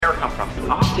come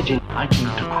from? Oxygen. I came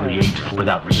to create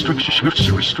without restriction.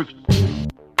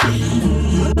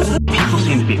 People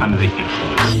seem to be under the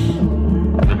influence.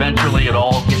 Eventually, it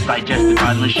all gets digested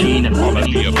by the machine and all of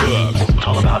the above. It's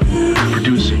all about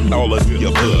producing. All of the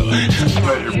above.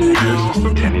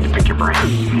 Tending to pick your brain.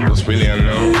 It's really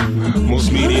unknown.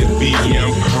 Most media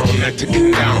BM prone not to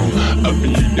condone. Up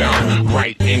and you down.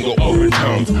 Right angle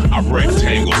overtones. I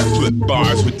rectangles. Flip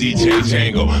bars with DJ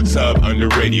Django. Sub under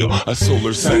radio. A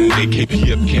solar Sunday.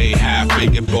 KPFK. Half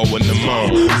bacon bow in the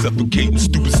moan. Suffocating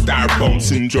stupid styrofoam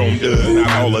syndrome does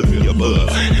not all of the above.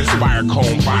 Inspire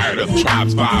cone fired up.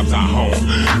 Tribes vibes at home.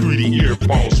 3D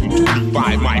earphones from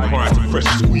 25 microns of fresh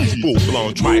squeeze. Full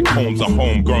blown trichomes are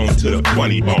homegrown to the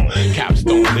funny bone.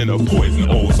 Capstone in a poison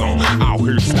ozone. Out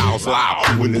here styles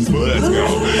loud when this bud's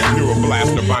gone.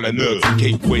 Neuroblast Nirvana nugs.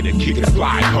 Gateway to kick and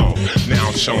fly home.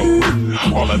 Now shown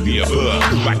all of the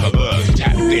above. Like a buzz.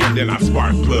 Tap in, then I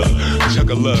spark plug. Chug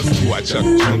a love too. I chuck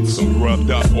chunks some rubbed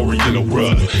up oriental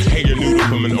rug. Hang your noodle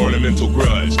from an ornamental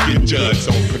grudge. Get judged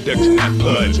on production that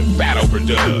pudge. Fat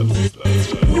overdubs.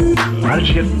 How did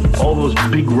you get all those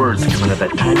big words coming out of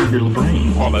that tiny little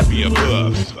brain? All of the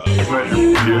above.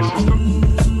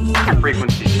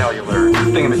 Frequency cellular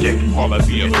thingamajig. All of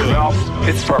the above. Well,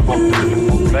 it's purple.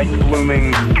 Night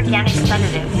blooming. Organic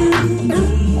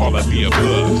sedative. All of the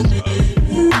above.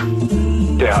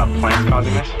 Yeah, plants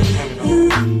causing this?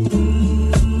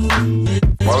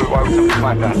 Why would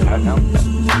somebody plant that? No?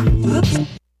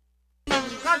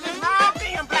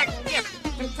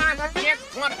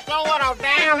 Want to throw it all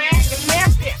down and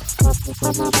lift it.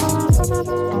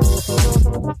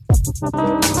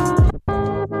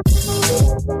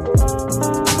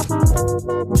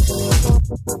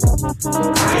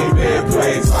 I ain't been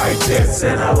placed like this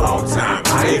in a long time.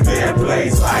 I ain't been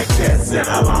placed like this in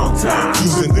a long time.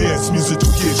 Using this music to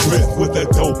get drift with a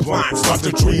dope line. Start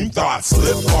to dream thoughts,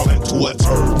 slip, fall into a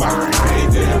turbine. I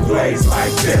ain't been placed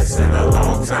like this in a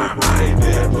long time. I ain't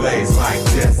been placed like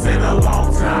this in a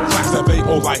long time. Class of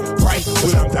A.O. like right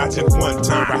when I'm dodging one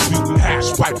time. Mutant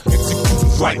hash pipe, executing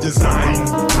flight design.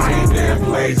 I ain't been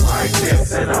placed like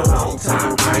this in a long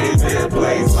time. I ain't been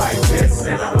placed like this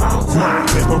in a long time.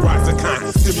 Vaporize the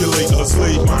kind, stimulate a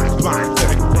slave mind. Blind,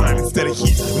 static grind instead of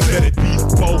heat, let it be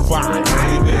bovine.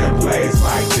 I ain't been placed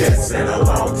like this in a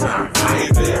long time. I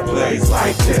ain't been placed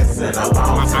like this in a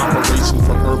long time. My operation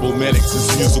from herbal medics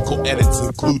is musical edits,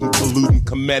 including polluting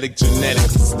comedic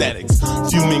genetics, aesthetics.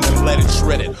 Fuming and let it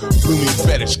shred it. Blooming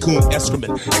fetish, coon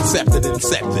excrement, accepted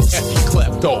insected,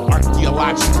 epi-klepto,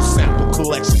 archaeological sample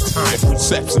collection, time,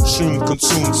 perception, shroom,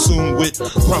 consumed soon with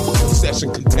rumble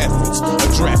concession contestants,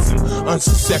 addressing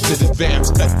unsuspected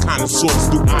advanced cut connoisseurs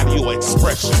through audio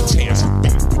expression, chance of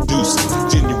being producing,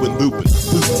 genuine lupin,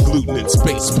 gluten, gluten, and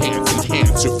space pants,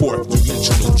 enhance your fourth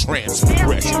dimensional trance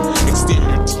regression, extend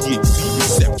your THC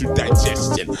receptor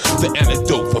digestion, the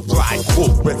antidote for fly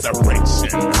quote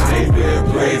resurrection. I ain't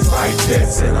been placed like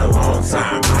this in a long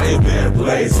time. I ain't been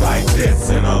placed like this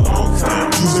in a long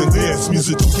time. Using this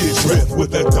music to get drift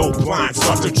with a dope line.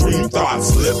 Start to dream thoughts,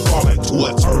 slip, fall into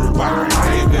a turbine.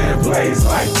 I ain't been placed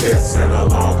like this in a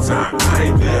long time. I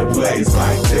ain't been placed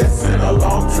like this in a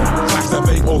long time. Class of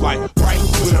A.O. like right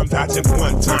when I'm dodging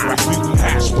one time. Mutant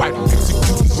hash pipe,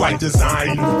 executing flight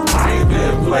design. I ain't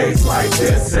been placed like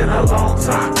this in a long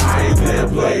time. I ain't been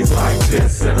placed like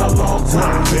this in a long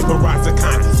time. Vaporize the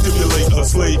kind, stimulate a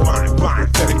slave mind. Blind,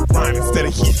 static grind instead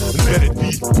of heat, let it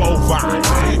be bovine.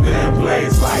 I ain't been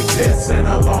placed like this in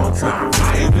a long time.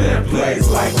 I ain't been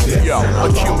placed like this. Yo,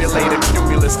 accumulate a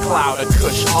cumulus cloud of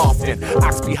kush often.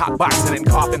 Ox be hotboxing in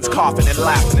coffins, coughing and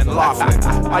laughing and laughing.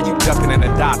 Are you ducking in the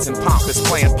dots and pompous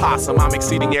playing possum? I'm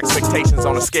exceeding expectations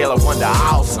on a scale of 1 to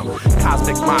awesome.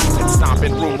 Cosmic mosh pit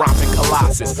stomping, room romping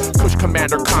colossus. Kush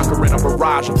commander conquering a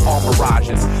barrage of all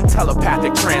mirages.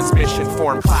 Telepathic transmission,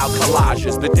 form cloud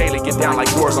collages. The daily get down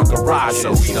like doors on garages.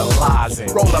 So eat a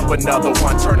lozenge. Roll up another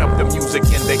one, turn up the music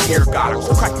in the ear goggles.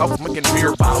 Crack up making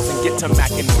beer bottles and get to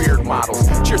macking weird models.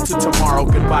 Cheers to tomorrow,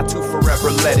 goodbye to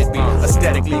forever, let it be.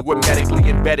 Aesthetically, we're medically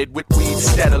embedded with weed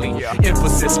steadily.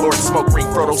 Emphasis, Lord Smoke Ring,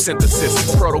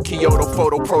 photosynthesis. Proto-Kyoto,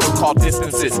 photo protocol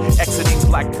distances. Exiting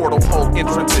black portal hole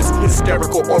entrances.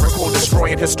 Hysterical oracle,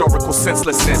 destroying historical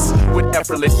senselessness. With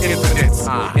effortless infinite.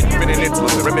 Infinite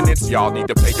influence, remnants. Y'all need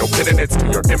to pay your penitence to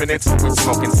your imminence. With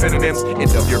smoking synonyms,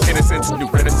 end of your innocence. New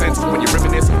renaissance, when you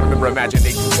reminisce. Remember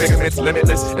imagination, figments,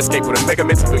 limitless. Escape with a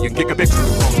megamix, billion gigabits,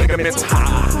 new ligaments.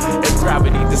 Ha! As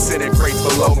gravity disintegrates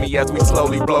below me as we slowly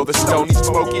slowly blow the stony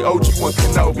smoky OG1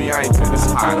 Kenobi. I ain't been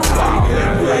this high in a while. I ain't been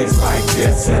in a place like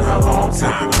this in a long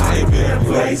time. I ain't been in a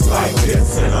place like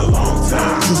this in a long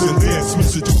time. Using this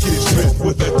music to get tripped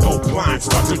with a dope line.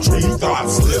 Start to dream,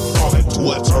 thoughts slip, fall into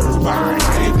a turbine.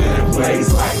 I ain't been in a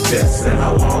place like this in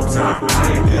a long time.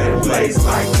 I ain't been in a place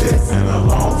like this in a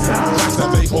long time. Like the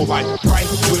label like right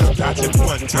with a dot at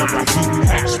one time. Like beating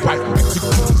hash pipe,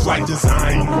 executing flight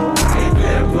design. I ain't been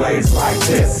in a place like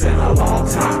this in a long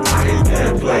time. I ain't been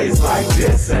in a place like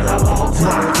this in a long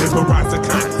time. Vaporize the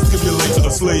kind, stimulate to the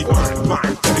slave mind.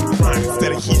 Blind, static grind,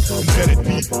 instead of heat, let it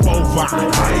be bovine.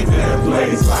 I ain't been in a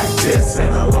place like this in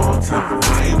a long time.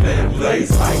 I ain't been in a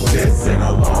place like this in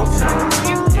a long time.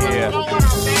 Yeah,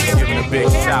 giving a big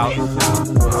shout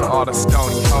to all the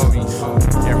stony homies.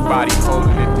 Everybody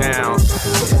holding it down.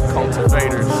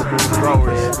 Cultivators,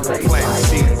 growers, planting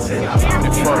seeds, and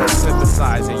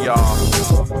photosynthesizing,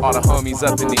 y'all. All the homies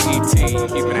up in the ET,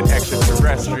 keeping it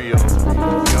extraterrestrial. You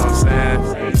know what I'm saying?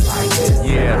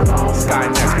 Yeah,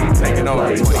 Skynet, we taking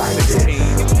over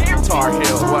 2016. Tar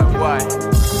Heel, what?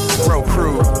 Bro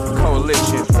Crew,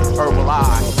 Coalition, Herbal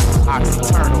Eye,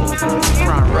 Oxyternal,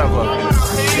 Prime Rebel,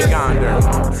 Yonder,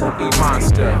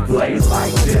 E-Monster,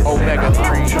 Omega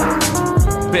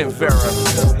 3, Ben Vera,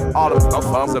 all the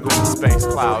thumbs up in the space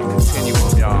cloud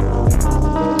continuum, y'all.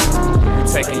 We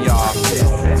taking y'all to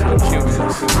the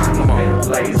cumulus. Come on.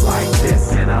 Place like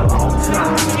this in a long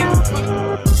time.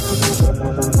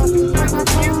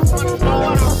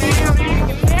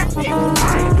 I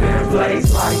ain't been in a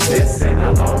place like this in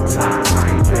a long time. I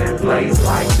ain't been in a place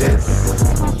like this.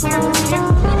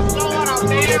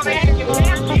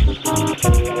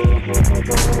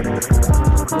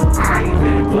 I ain't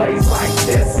been in a place like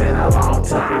this in a long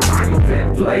time. I ain't been in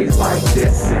a place like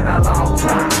this in a long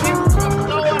time.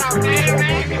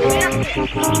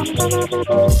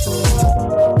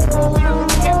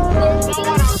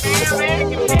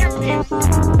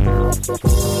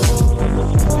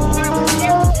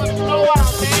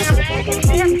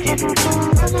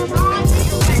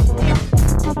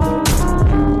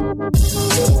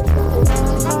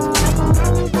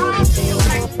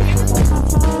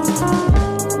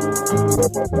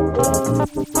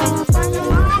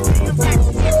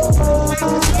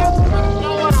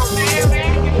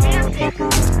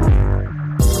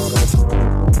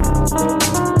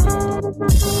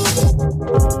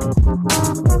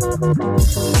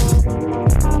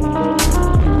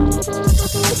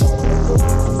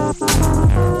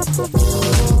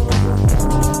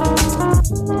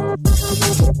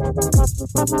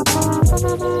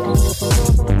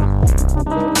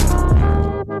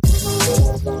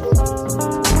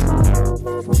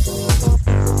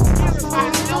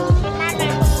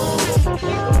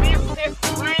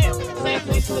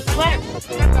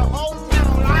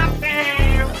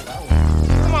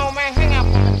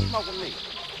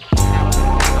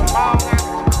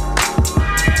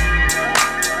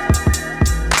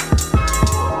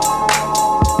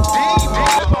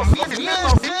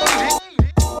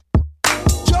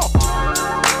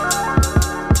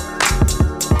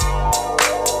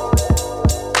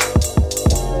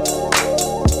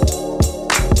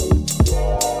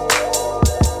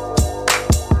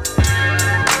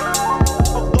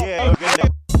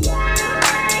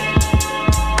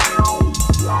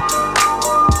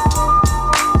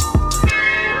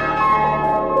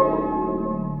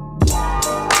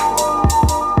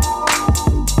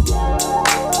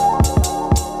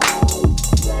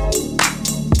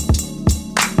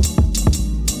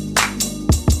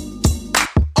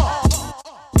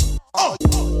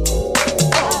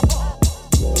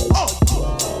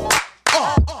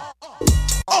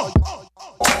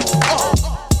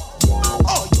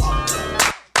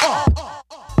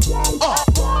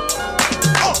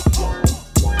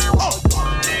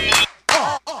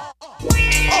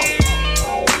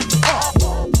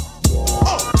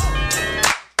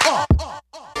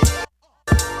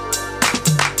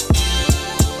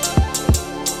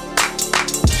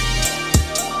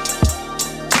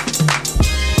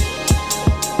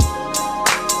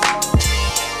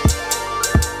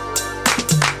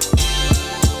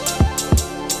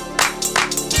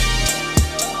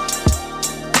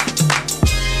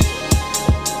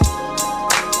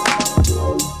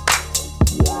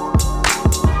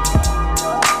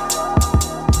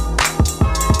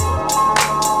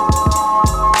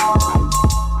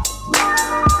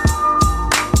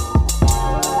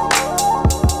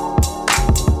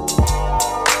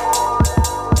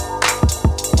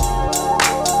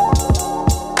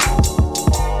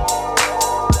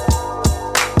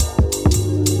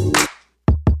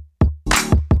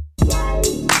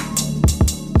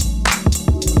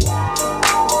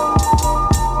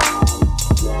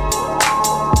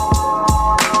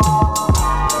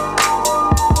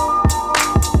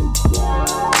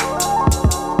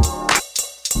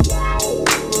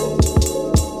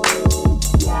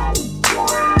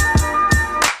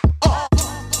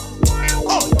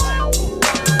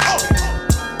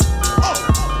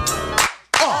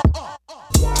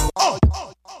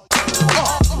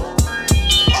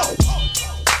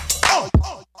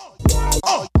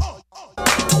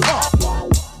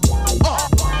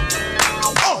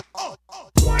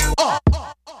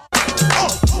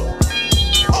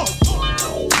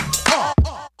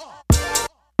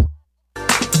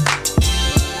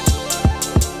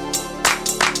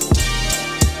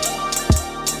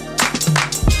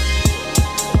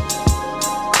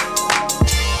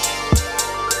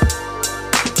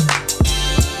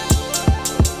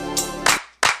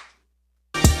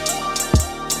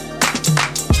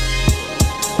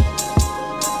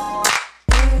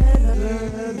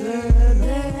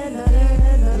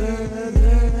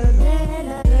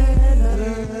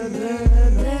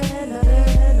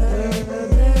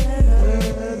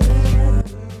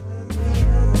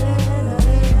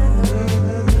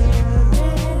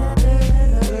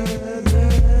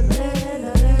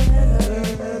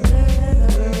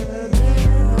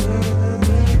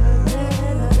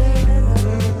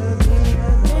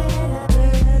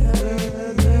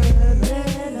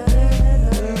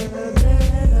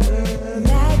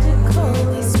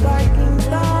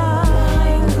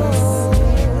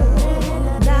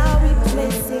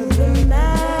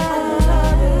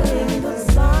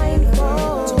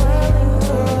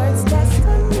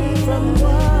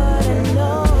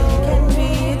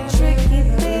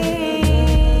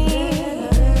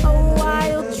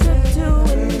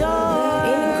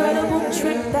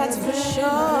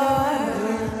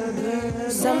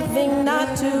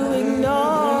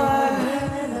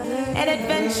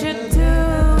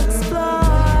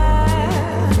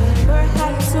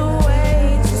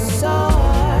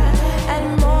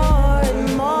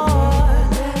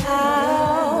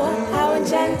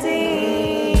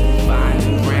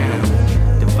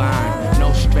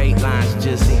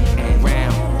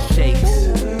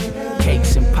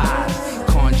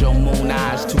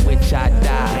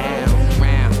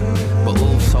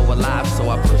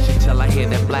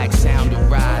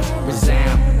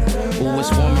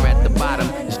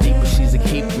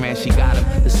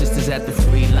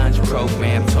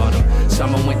 program taught them.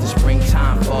 Summer, winter,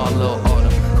 springtime, fall, little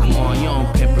autumn. Come on, you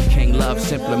don't pimper, king love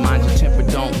simpler. Mind your temper,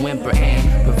 don't whimper,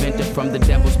 and prevent it from the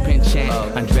devil's pinch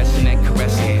and undressing and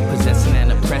caressing, possessing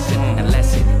and oppressing, and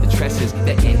lesson the tresses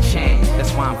that enchant.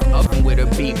 That's why I'm upping with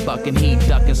her beat, bucking, he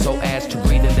ducking so as to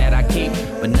breathing that I keep,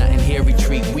 but nothing here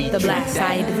retreat. We the black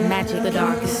side of magic, the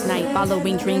darkest night,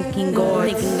 following, drinking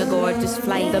gourds, thinking a gorgeous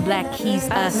flight. The black keys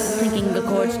us, thinking the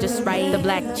chords just right. The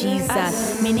black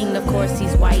Jesus, meaning of course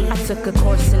he's white. I took a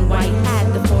course in white,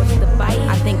 had to force the bite.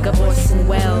 I think of Orson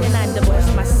Welles, and I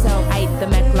divorced myself. I ate the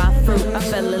Mecla fruit, I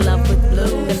fell in love with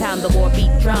blue. Then pound the war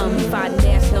beat drum, we fight and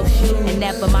dance no shoe, and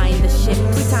never mind the shit.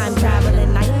 We time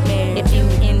traveling nightmare. If you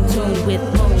in tune with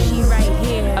moon, she right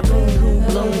here. A boom who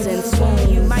blooms and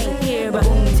swoons. You might hear, but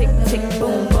boom tick tick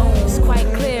boom boom. It's quite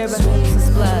clear, but swoons is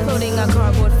blood. Floating on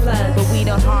cardboard floods, but we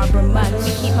don't harbor much.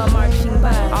 We keep on marching,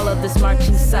 but all of this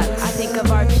marching sucks. I think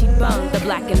of Archie Bunk, the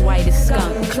black and whitest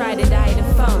skunk. We try to die to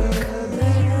funk.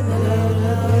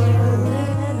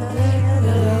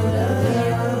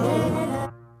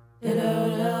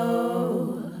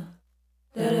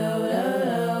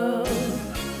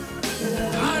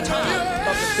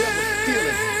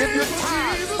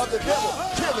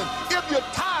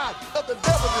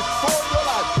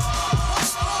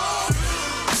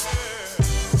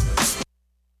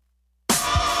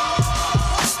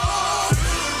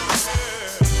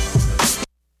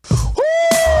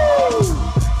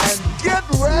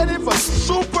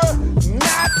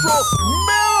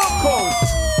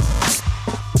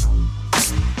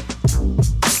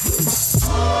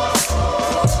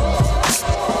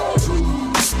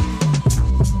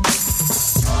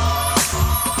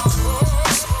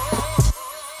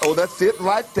 That's it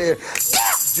right there.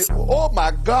 Oh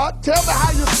my God, tell me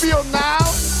how you feel now.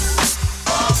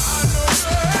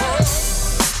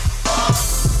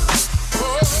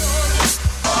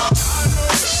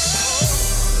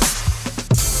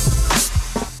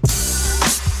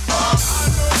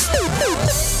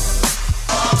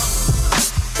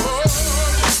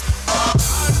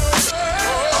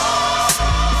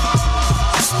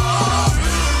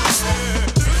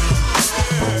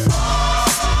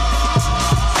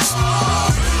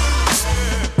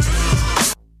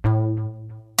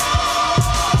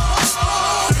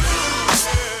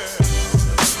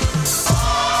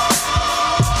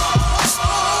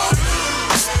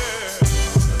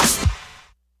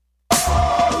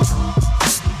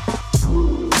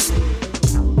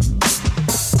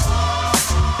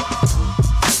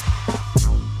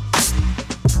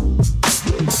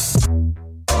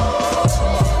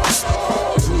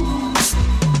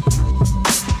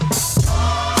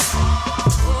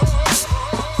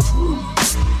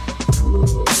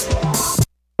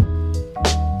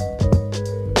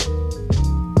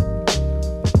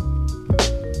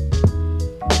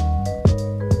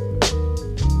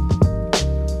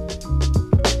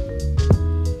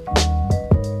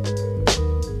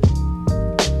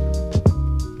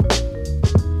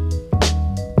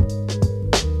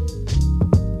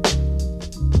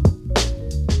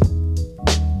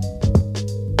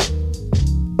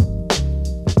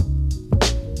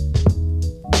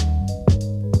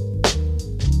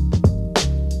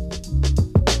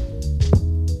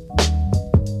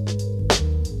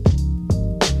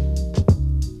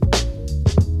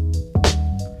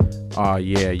 Oh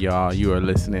yeah, y'all, you are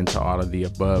listening to All of the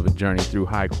Above, a journey through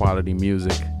high quality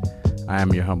music. I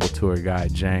am your humble tour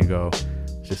guide, Django,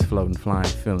 just floating, flying,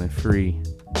 feeling free.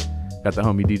 Got the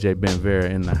homie DJ Ben Vera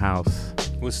in the house.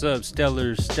 What's up,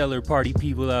 stellar party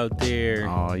people out there?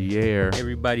 Oh yeah.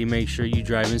 Everybody make sure you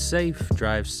driving safe,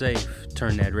 drive safe.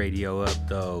 Turn that radio up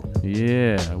though.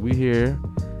 Yeah, we here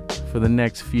for the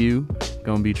next few.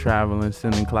 Gonna be traveling,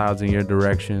 sending clouds in your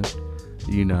direction.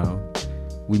 You know,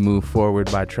 we move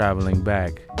forward by traveling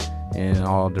back in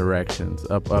all directions,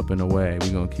 up and away. We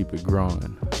gonna keep it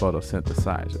growing.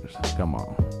 Photosynthesizers, come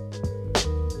on.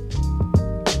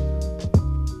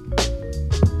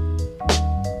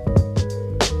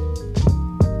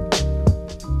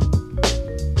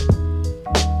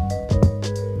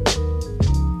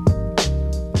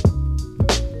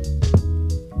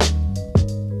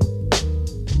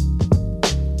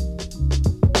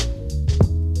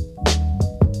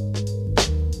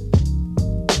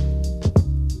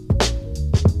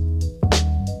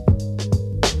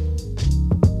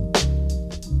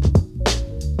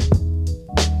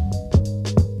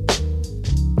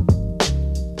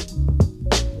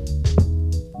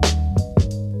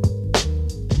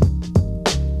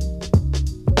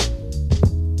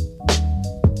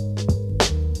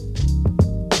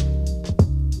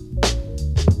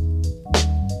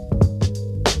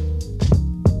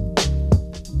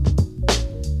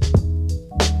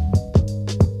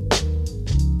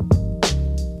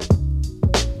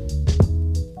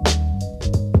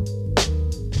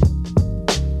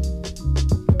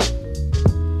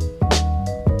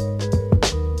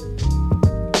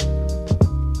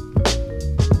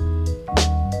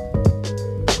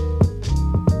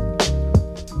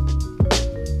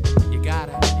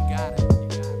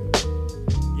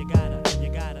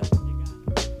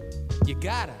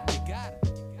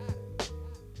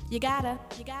 You gotta,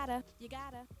 you gotta, you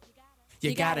gotta.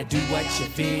 You gotta do what you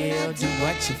feel, do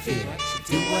what you feel.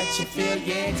 Do what you feel,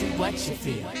 yeah, do what you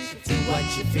feel. Do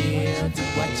what you feel, do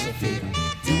what you feel.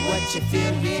 Do what you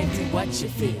feel, yeah, do what you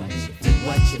feel. Do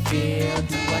what you feel,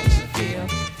 do what you feel.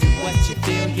 Do what you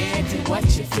feel, yeah, do what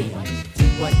you feel. Do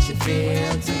what you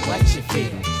feel, do what you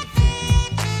feel.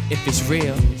 If it's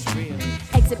real, it's real.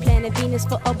 Exit Planet Venus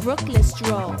for a Brooklyn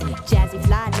stroll. Jazzy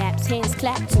fly naps, hands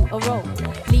clap to a roll.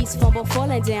 Leaves fumble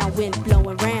falling down, wind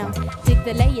blowing round. Dig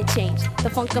the layer change, the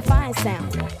funkifying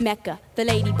sound. Mecca, the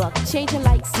ladybug, changing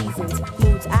like seasons.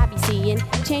 Moods I be seeing,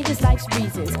 changes life's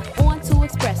reasons. On to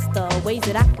express the ways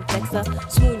that I can flex the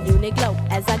swoon unit glow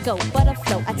as I go. But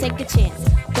afloat, I take a chance.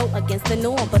 Go against the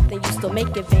norm, but then you still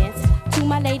make advance. To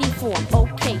my lady form,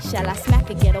 okay, shall I smack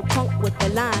a ghetto punk with the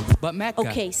line? But Mecca,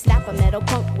 okay, slap a metal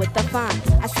punk with the fine.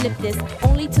 I slip this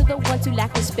only to the ones who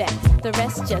lack respect. The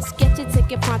rest just get your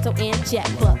ticket pronto and jet.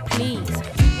 But please,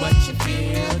 do what you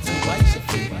feel, do what you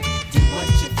feel. Do what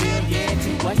you feel, yeah,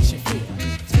 do what you feel.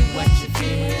 Do what you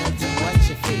feel, do what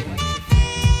you feel.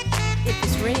 If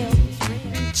it's real.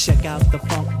 Check out the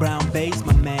funk brown bass,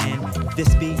 my man.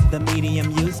 This be the medium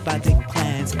used by Dick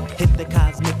Plans. Hit the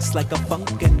cosmics like a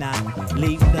funkonaut.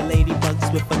 Leave the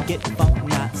ladybugs with forget funk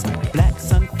knots. Black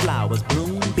sunflowers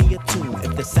bloom, be a tune.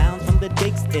 If the sound from the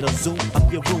digs, it'll zoom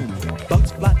up your room.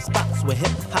 Bugs block spots where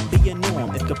hip hop be a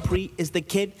norm. If Capri is the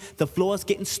kid, the floor's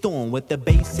getting stormed with the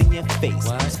bass in your face.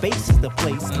 What? Space is the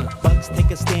place. Bugs take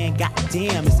a stand,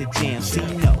 goddamn, it's a jam. See,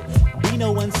 no. Be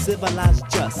no uncivilized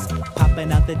just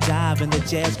popping out the jive and the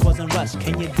jazz causing rush.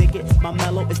 Can you dig it? My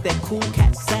mellow is that cool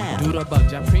cat sound. Do the bug,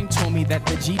 Japreem told me that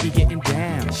the G be getting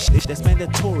down. That's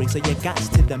mandatory, so you got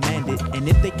to demand it. And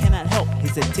if they cannot help,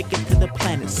 here's a ticket to the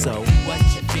planet. So do what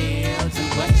you feel, do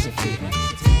what you feel.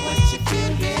 Do what you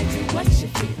feel, yeah, do what you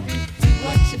feel. Do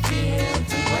what you feel,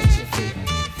 do what you feel.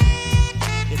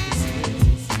 If it's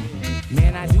real.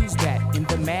 Man, I do's that in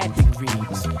the mad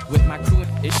degrees. With my crew,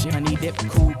 it's your honey dip,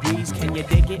 cool breeze. Can you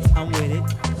dig it? I'm with it.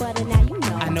 But now you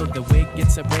know. I know the wig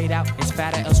gets a braid out. It's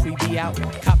fatter, else we be out.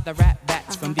 Cop the rap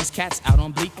bats from these cats out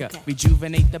on Bleecker. Okay.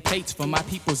 Rejuvenate the plates for my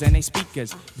peoples and they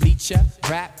speakers. Bleacher,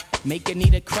 rap, make it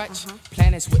need a crutch.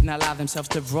 Planets wouldn't allow themselves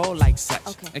to roll like such.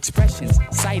 Okay. Expressions,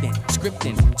 citing,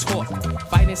 scripting, talk.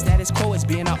 Fighting status quo as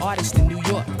being an artist in New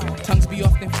York. Tongues be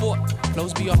often forked,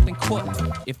 flows be often caught.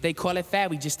 If they call it fad,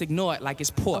 we just ignore it like it's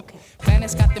pork. Okay.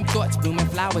 Planets got them thoughts, blooming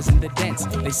flowers in the dents.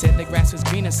 They said the grass was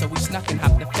greener, so we snuck and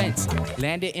hopped the fence.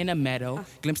 Landed in a meadow,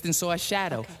 glimpsed and saw a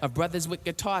shadow of brothers with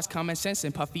guitars, common sense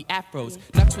and puffy afros.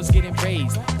 Nuts was getting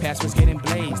raised, past was getting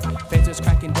blazed. Feds was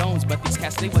cracking domes, but these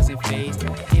cats, they wasn't phased.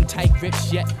 In tight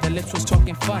grips, yet the lips was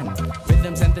talking fun.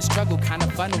 Rhythms and the struggle kind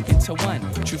of funneled into one.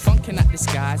 True funk cannot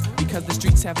disguise, because the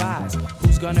streets have eyes.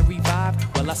 Who's gonna revive?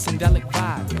 Well, a syndelic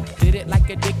vibe. Did it like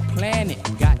a Dick Planet,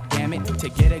 god damn it. To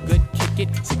get a good kick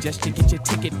it, suggest you get your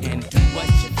ticket and do what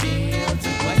you feel, do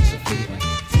what you feel.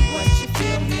 Do what you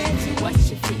feel, man, do what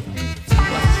you feel. Do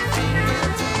what you feel,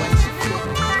 do what you feel.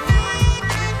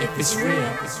 If it's real,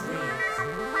 it's real.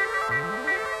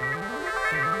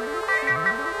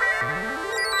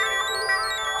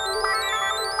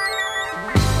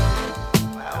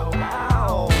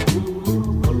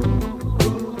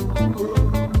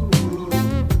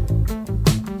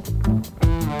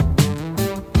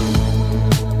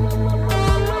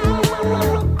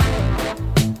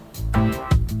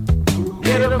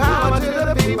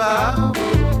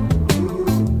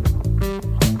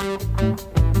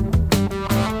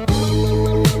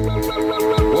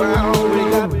 Well, we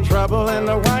got trouble in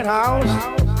the White House,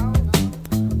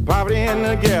 poverty in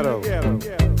the ghetto.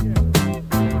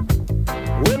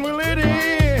 When we let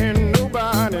in,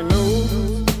 nobody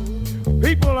knows.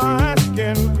 People are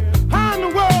asking, how in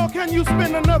the world can you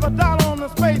spend another dollar on the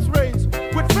space race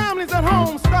with families at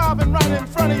home starving right in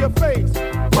front of your face?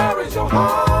 Where is your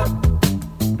heart,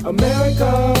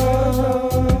 America?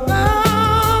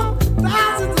 Now,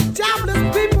 thousands of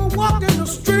jobless people walking the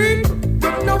street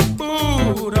with no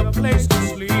food, a place to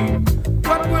sleep.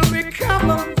 What will become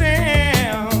of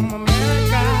them,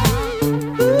 America?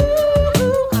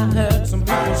 Ooh, I heard some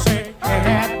people say they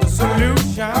had the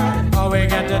solution. All we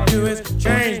got to do is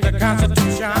change the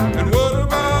Constitution. And what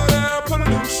about our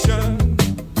pollution,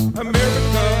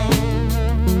 America?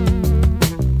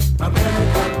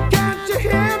 America, can't you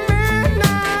hear?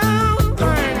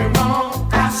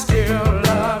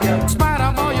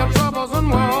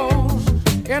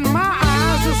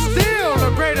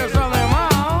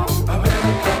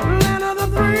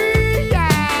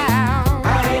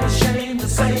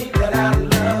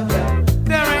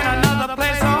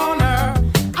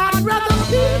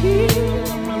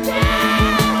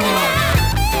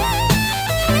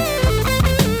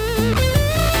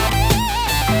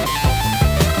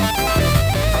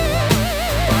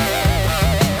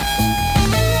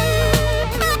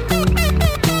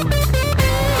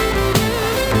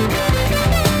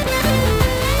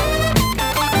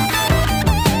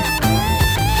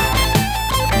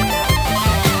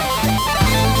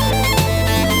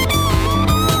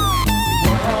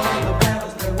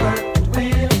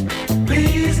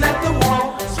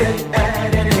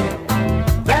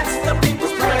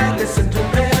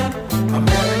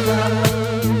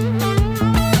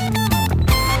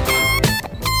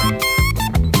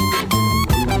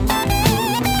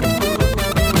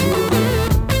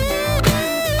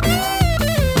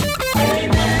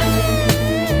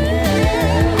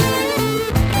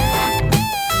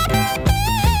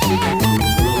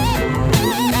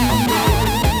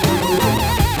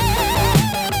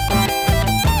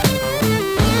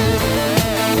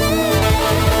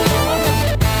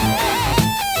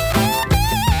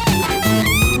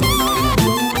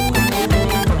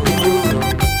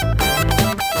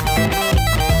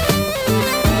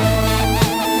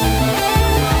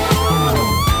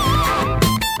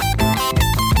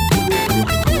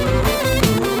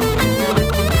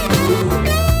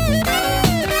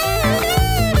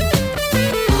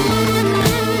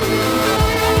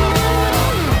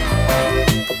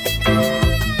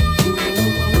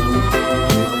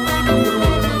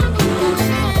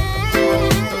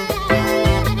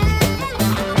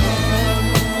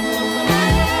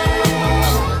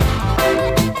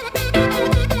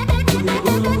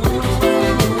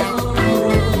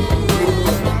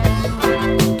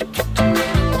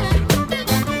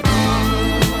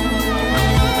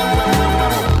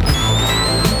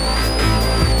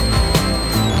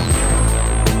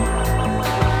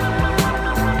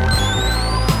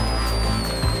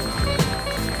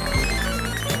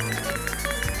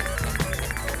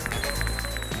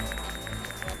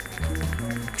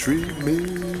 treat me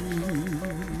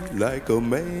like a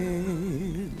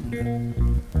man,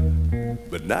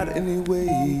 but not any way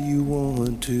you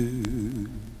want to.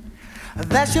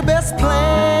 That's your best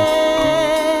plan.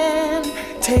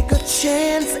 Take a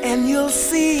chance and you'll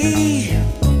see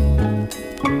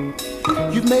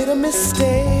you've made a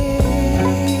mistake.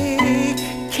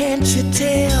 Can't you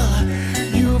tell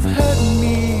you've hurt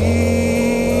me?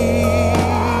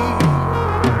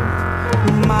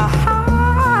 My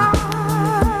heart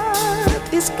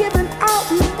is giving out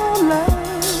more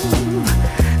love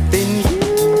than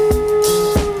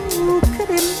you could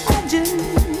imagine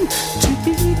to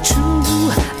be true.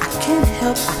 I can't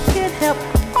help.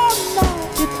 Oh no,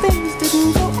 if things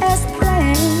didn't go as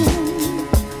planned.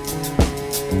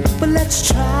 But let's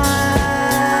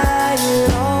try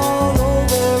it all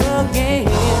over again.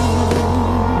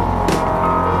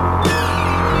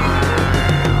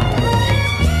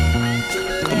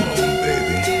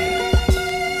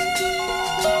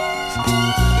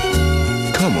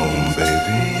 Come on,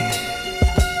 baby.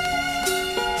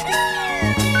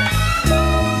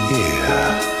 Yeah,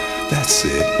 that's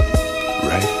it.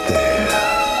 Right there.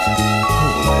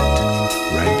 Hold it.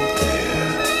 Right there.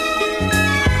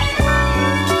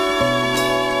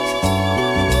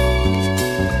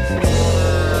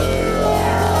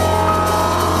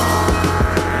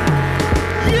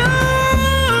 You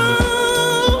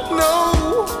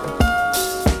know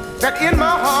that in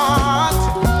my heart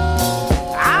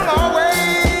I'm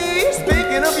always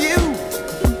thinking of you,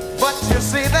 but you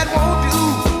say that won't do.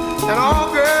 And oh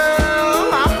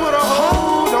girl, I put a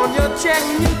hold on your check,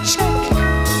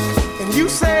 and you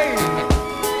say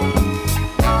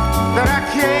that I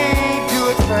can't do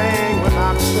a thing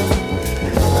without you.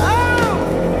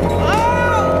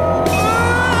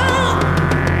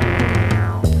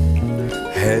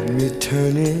 Had me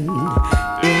turning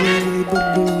able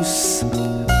loose.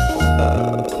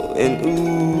 And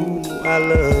ooh, I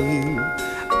love you.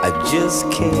 I just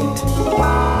can't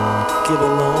get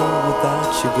along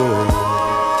without you, girl.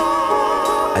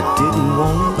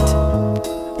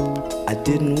 I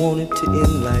didn't want it to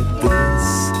end like this.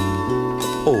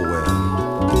 Oh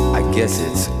well, I guess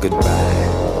it's goodbye.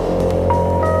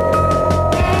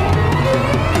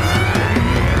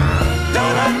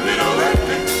 Don't hurt me, don't hurt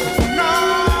me. No,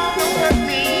 don't hurt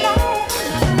me. No.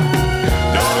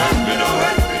 Don't hurt me, don't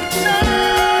hurt me. No,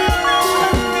 don't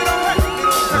hurt me, don't hurt me.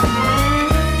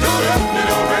 Don't hurt me,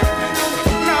 don't hurt me.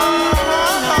 No.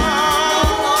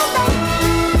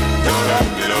 Don't hurt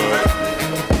me, don't hurt me.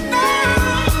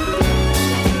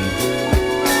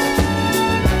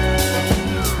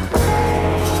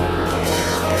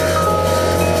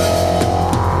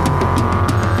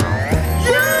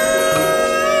 You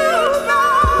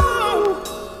know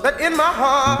that in my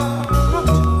heart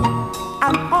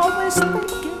I'm always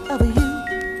thinking of you.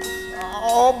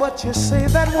 Oh, but you say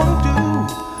that won't do.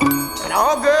 And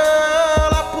oh,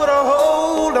 girl, I put a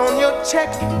hold on your check.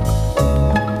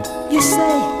 You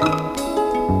say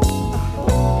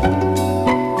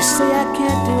I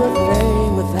can't do a thing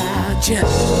without you.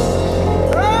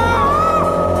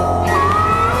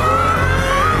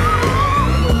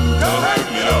 Don't hurt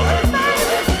me, don't hurt me.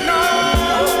 No.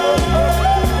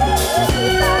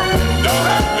 Don't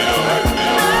hurt me, don't hurt me.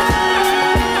 No, no, no.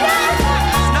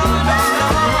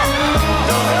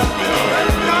 Don't hurt me, don't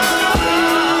hurt me.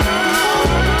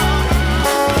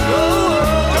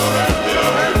 Don't hurt me,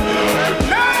 don't hurt me, don't hurt me.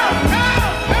 No, no, no,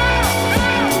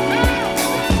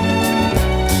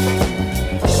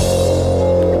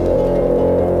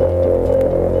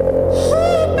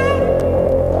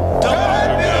 Don't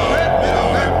hurt me, don't hurt me,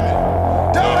 don't hurt me.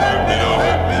 Don't hurt me, don't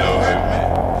hurt me, don't hurt me.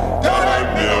 Don't hurt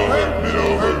me, don't hurt me,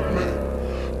 don't hurt me.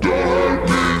 Don't hurt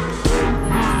me.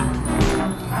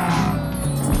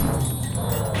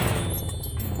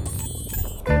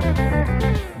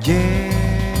 Yeah,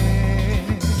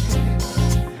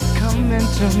 come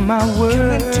into my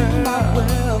world,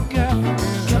 girl.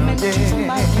 Come into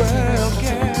my world,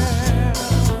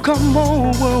 girl. Come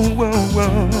on, whoa, whoa,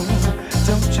 whoa.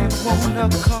 Don't you wanna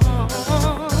come?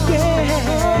 Yeah.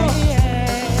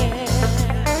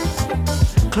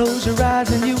 Close your eyes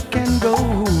and you can go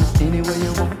anywhere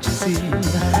you want. You see,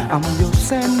 I'm your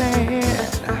Sandman.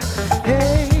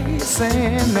 Hey,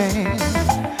 Sandman.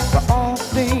 For all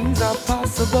things are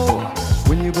possible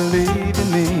when you believe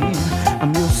in me.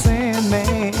 I'm your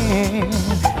Sandman.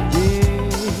 Yeah,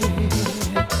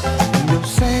 I'm your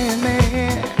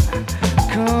Sandman.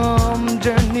 Come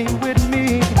journey with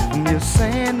me. I'm your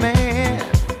Sandman.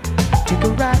 Take a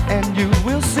ride and you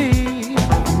will see.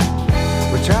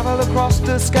 We travel across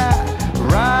the sky,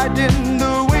 riding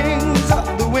the wings of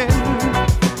the wind.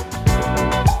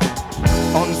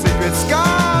 On secret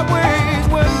skyways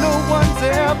where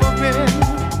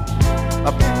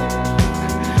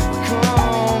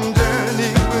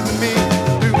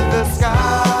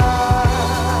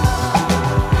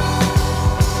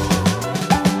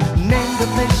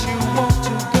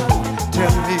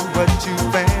what you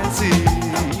fancy.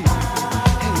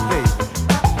 Hey, baby,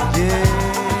 yeah.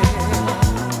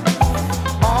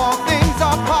 All things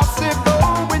are possible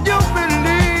when you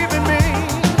believe in me.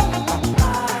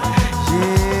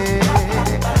 Yeah.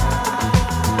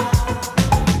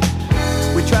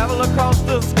 We travel across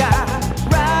the sky,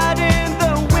 riding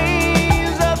the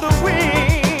wings of the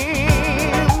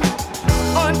wind,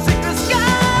 on secret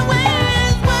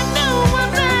skyways where no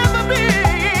one's ever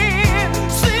been,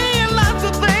 seeing lots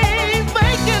of things,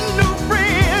 making new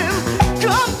friends.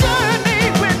 Come journey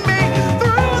with me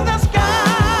through the sky.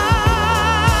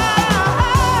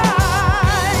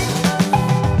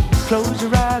 Close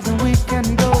your eyes and we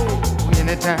can go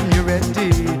anytime you're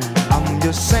ready. I'm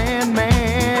your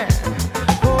Sandman.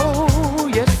 Oh,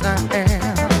 yes, I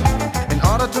am. In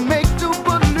order to make you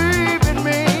believe in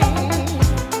me.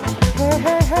 Hey,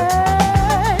 hey,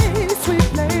 hey,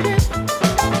 sweet lady.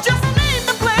 Just name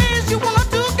the place you want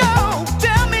to go.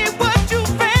 Tell me what you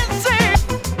fancy.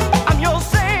 I'm your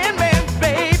Sandman,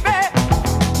 baby.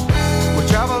 We'll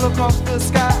travel across the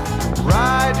sky,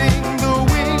 riding the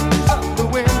wings of the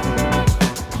wind.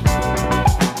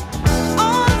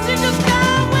 On secret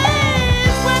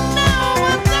skyways where no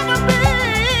one's ever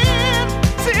been,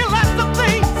 seeing lots of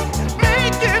things,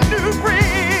 making new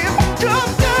friends.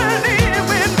 Come journey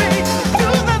with me to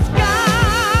the sky.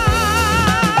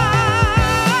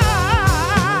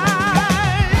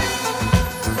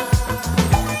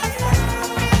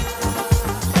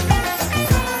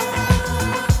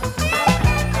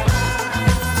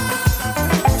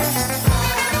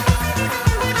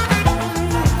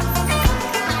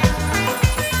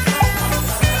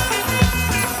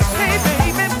 Hey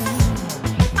baby,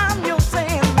 I'm your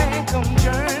Sandman, come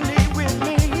journey with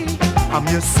me. I'm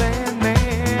your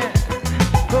Sandman,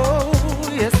 oh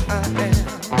yes I am.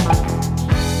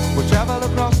 We'll travel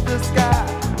across the sky,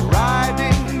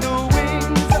 riding the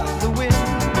wings of the wind.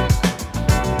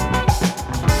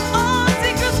 On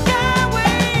secret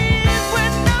skyways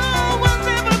where no one's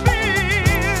ever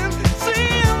been,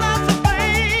 seeing lots of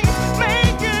things,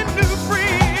 making new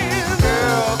friends.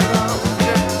 Girl, come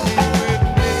journey with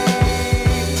me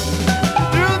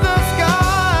through the sky.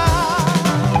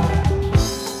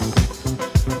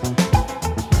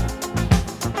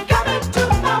 Come into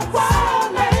my world,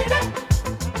 lady.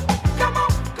 Come on,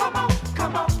 come on,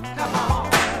 come on, come on.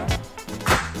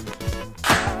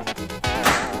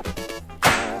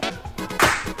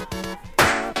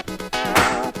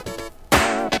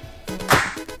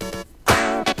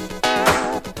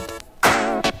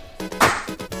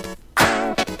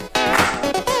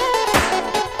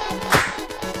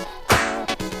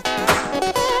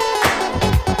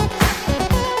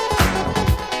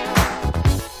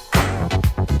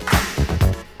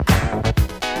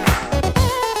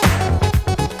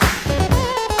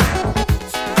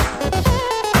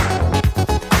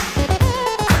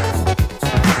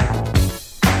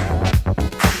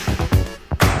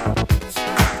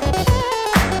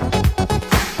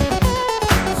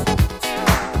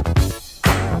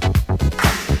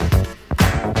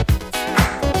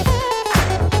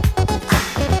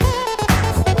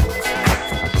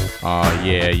 Oh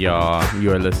yeah, y'all.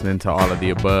 You are listening to All of the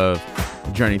Above.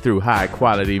 Journey through high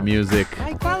quality music.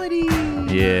 High quality.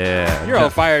 Yeah. You're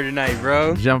on fire tonight,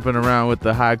 bro. Jumping around with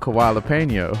the high koala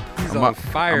peno. He's on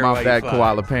fire. I'm off while that you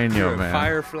koala fly. peno, You're a man.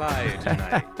 firefly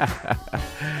tonight.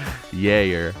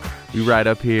 Yeah. We right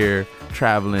up here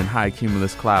traveling high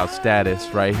cumulus cloud status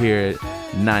right here at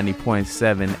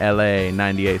 90.7 LA,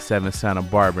 98.7 Santa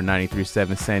Barbara,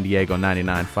 93.7 San Diego,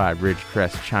 99.5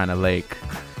 Ridgecrest, China Lake.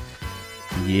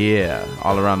 Yeah,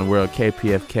 all around the world,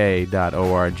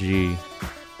 kpfk.org.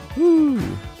 Woo.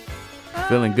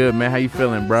 Feeling good, man. How you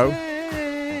feeling, bro?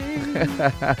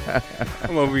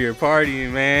 I'm over here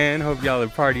partying, man. Hope y'all are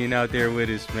partying out there with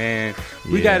us, man.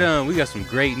 We got some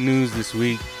great news this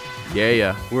week.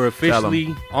 Yeah. We're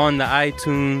officially on the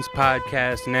iTunes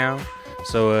podcast now.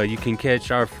 So you can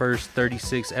catch our first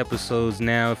 36 episodes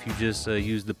now if you just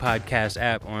use the podcast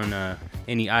app on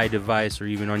any iDevice or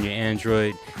even on your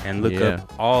Android and look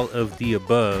up All of the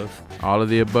Above. All of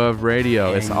the Above radio.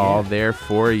 And it's all there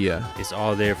for you. It's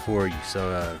all there for you.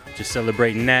 So just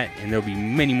celebrating that, and there'll be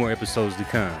many more episodes to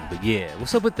come. But yeah,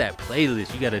 what's up with that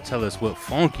playlist? You got to tell us what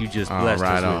funk you just blessed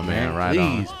us with, man. Right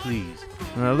on. Please.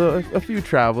 A few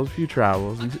travels. We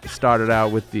started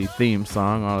out with the theme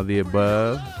song, All of the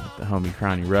Above, with the homie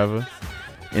Crony Reva.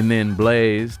 And then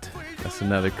Blazed, that's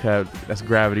another cut. That's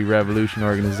Gravity Revolution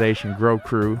Organization, Grow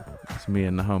Crew. It's me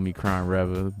and the homie Crony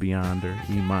Reva, Beyonder,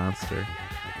 E-Monster,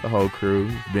 the whole crew.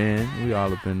 Ben, we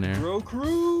all up in there. Grow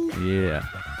Crew. Yeah.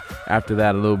 After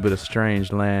that, a little bit of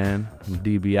Strange Land from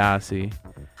DiBiase.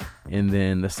 and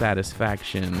then The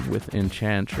Satisfaction with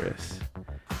Enchantress.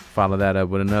 Follow that up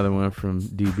with another one from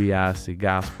DiBiase,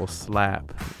 Gospel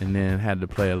Slap, and then had to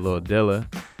play a little Dilla,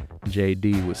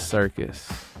 JD with Circus.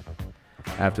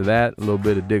 After that, a little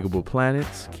bit of Diggable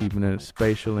Planets, keeping it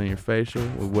spatial in your facial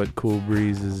with What Cool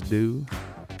Breezes Do.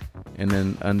 And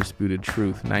then Undisputed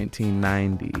Truth,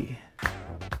 1990.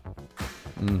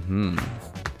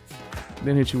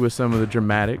 Then hit you with some of the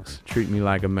Dramatics, Treat Me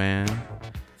Like a Man.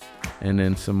 And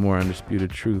then some more Undisputed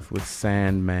Truth with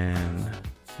Sandman.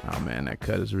 Oh man, that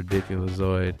cut is ridiculous,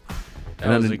 Zoid.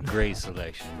 That was a great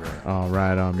selection, bro. All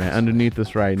right, man. Underneath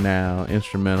us right now,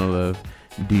 instrumental of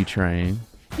D-Train.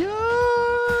 You're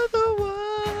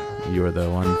the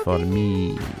one for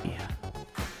me.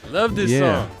 Love this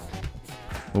song.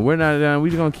 Well, we're not done. We're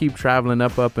just going to keep traveling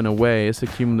up, and away. It's a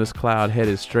cumulus cloud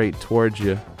headed straight towards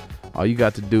you. All you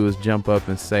got to do is jump up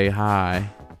and say hi.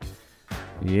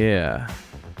 Yeah.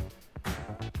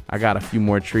 I got a few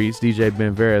more treats. DJ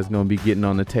Ben Vera is going to be getting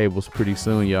on the tables pretty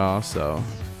soon, y'all. So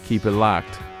keep it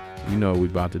locked. You know what we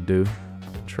about to do.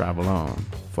 Travel on.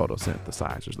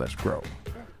 Photosynthesizers. Let's grow.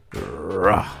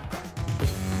 Rah.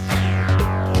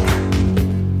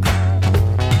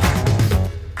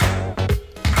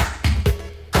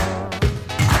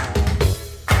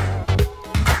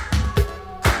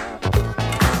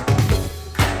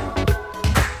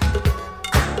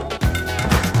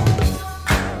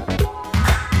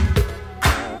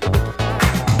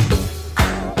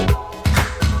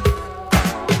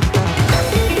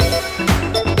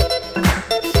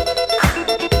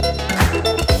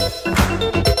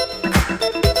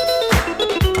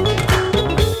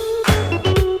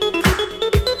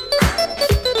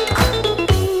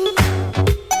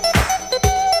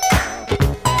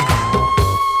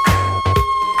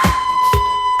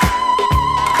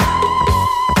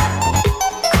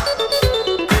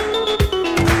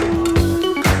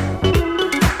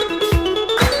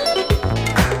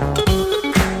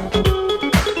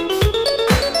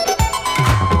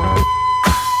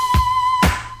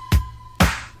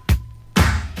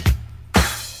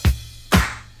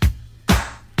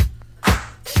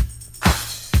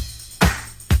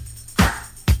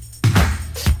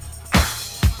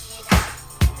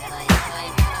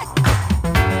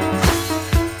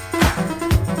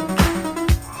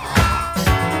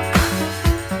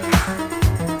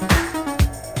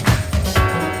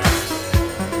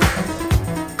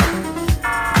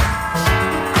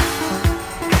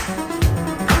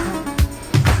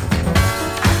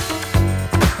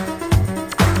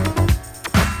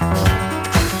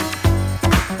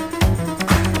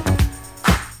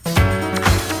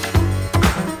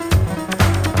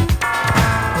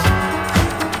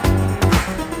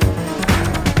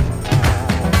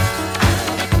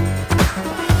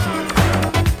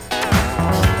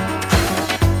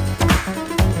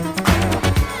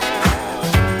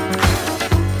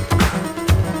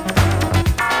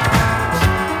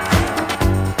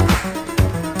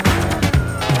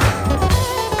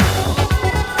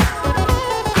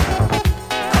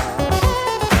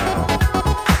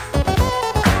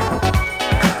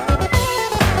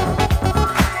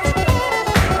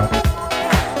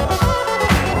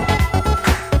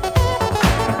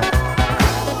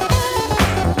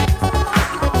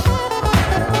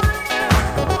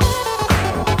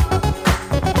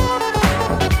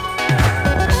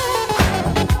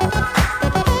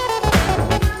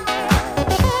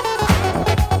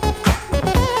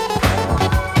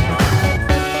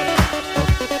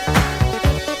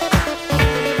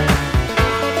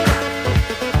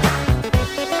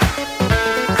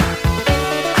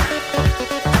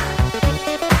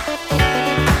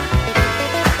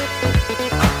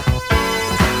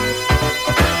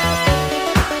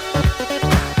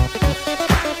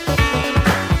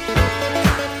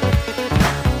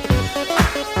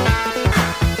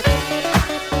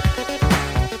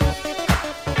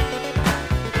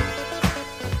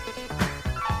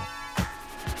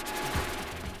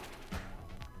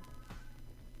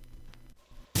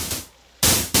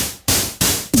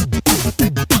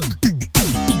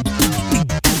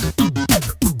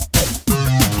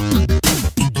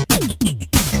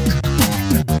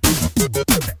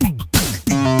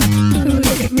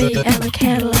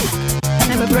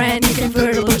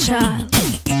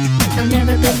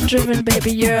 Driven,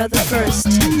 baby, you're the first.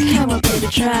 Come on, baby,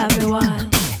 drive me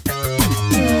wild.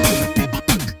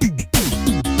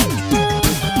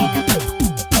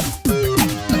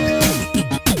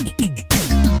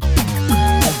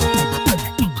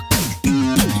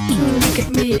 Look at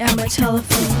me and my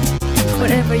telephone.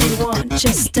 Whatever you want,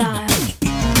 just dial.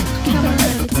 Come on,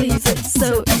 baby, please, it's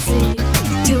so easy.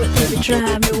 Do it, baby,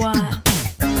 drive me wild.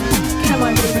 Come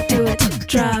on, baby, do it,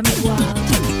 drive me wild.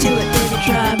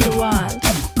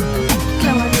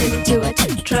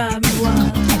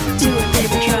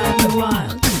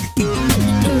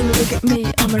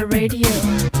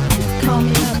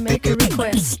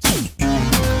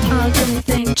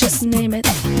 just name it.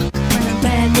 When I'm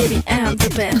bad, baby, I'm the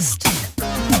best.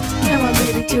 Come on,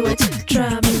 baby, do it,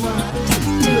 drive me wild.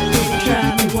 Do it, baby,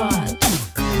 drive me wild.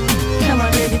 Come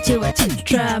on, baby, do it,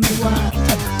 drive me wild.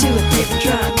 Do it, baby,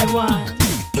 drive me wild.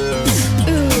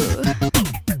 Ooh.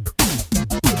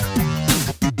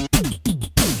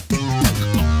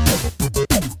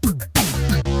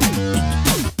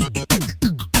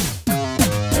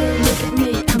 Look at me,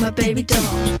 I'm a baby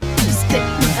doll. Just pick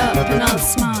me up and I'll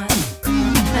smile.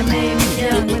 I may be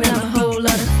young, but I'm a whole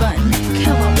lot of fun.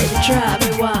 Come on, baby, drive me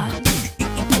wild.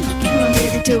 Come on,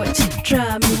 baby, do it,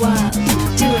 drive me wild.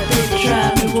 Do it, baby,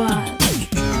 drive me wild.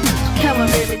 Come on,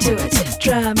 baby, do it,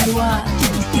 drive me wild.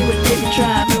 Do it, baby,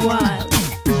 drive me wild.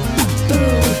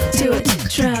 Ooh, do it,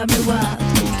 drive me wild.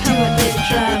 Come on, baby,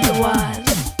 drive me wild.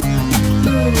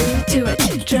 Ooh, do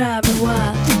it, drive me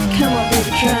wild. Come on,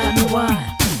 baby, drive me wild.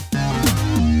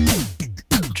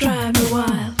 Drive me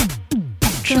wild.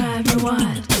 Drive me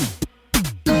wild.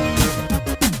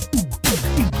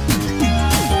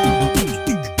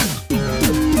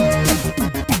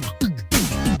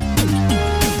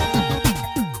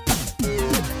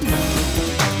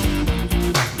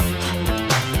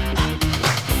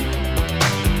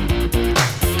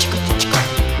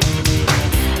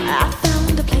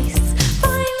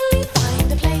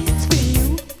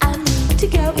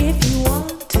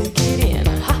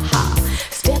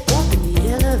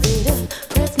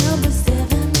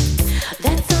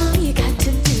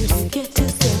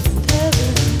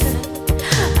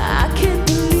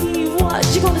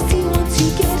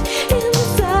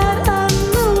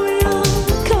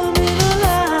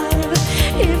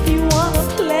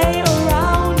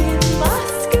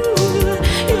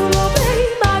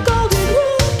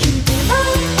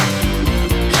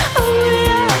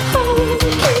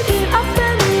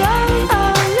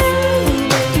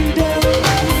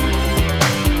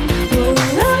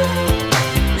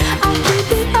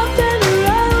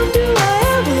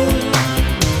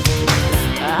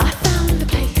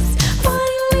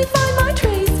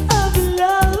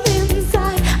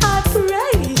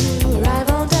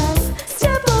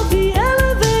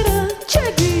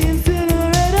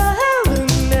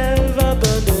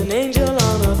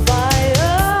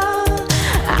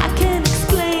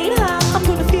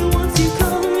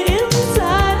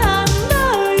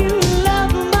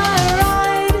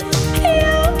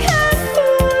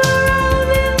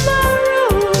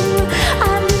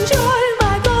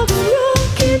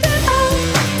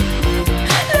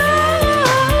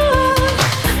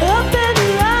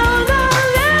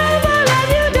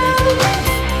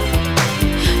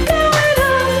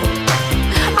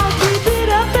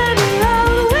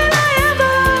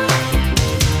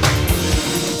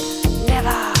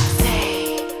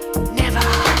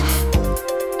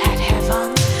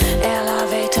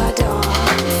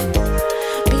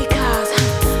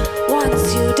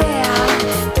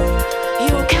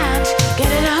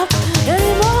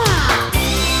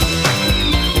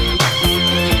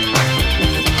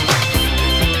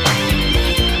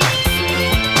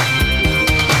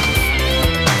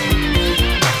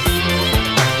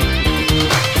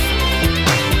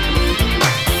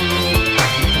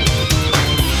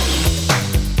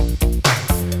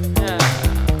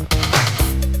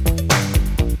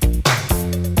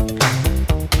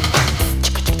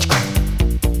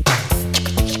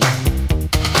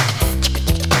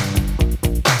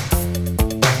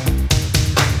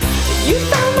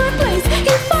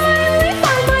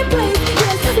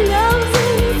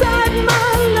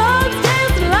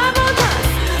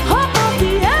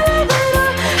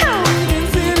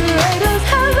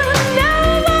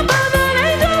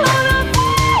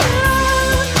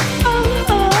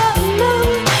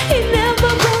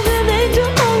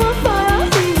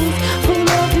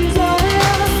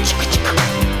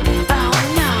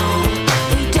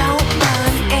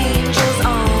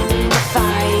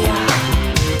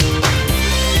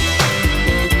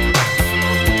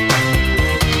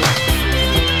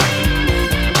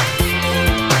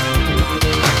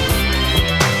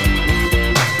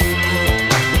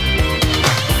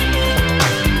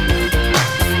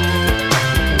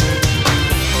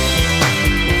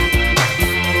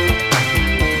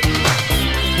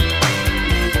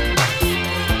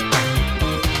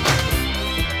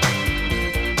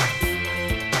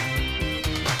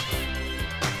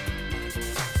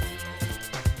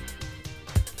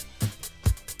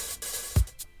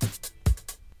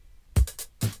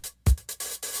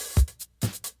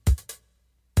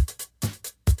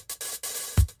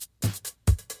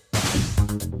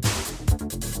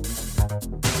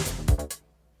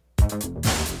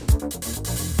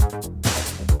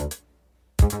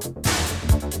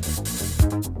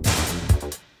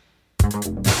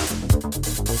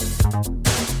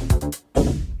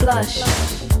 Blush,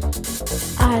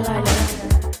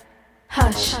 eyeliner,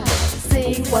 hush,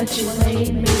 see what you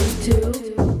made me do.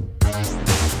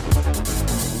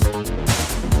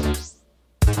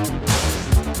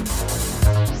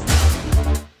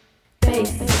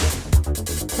 Base,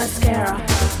 mascara,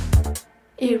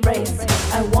 erase,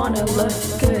 I wanna look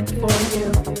good for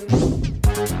you.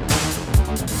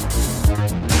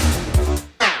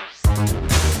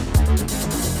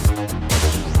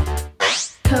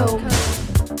 Comb,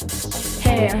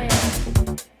 hair,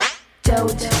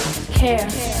 don't care,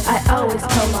 I always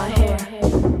comb my hair.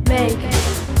 Make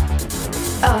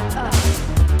up,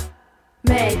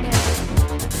 make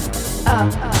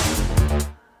up,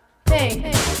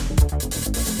 pink,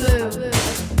 blue,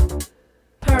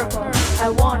 purple, I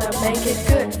wanna make it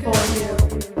good for you.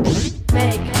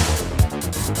 Make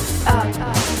up,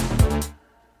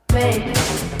 make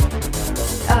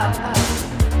up,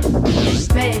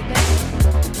 make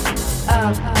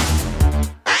up,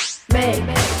 make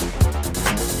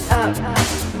up.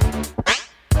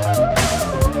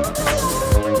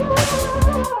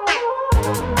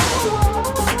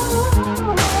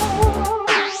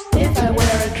 If I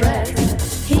wear a dress,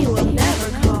 he will never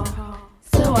call,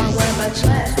 so I wear much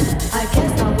less. I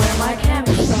guess I'll wear my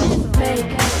camisole.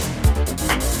 Make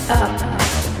up,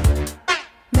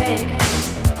 make up,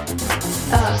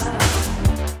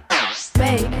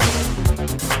 make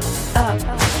up,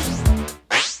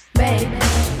 make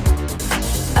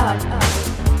up.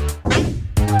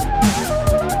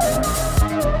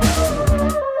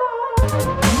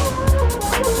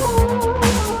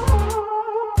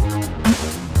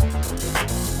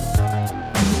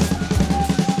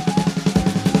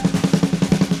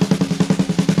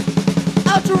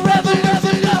 Ultra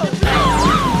revolution.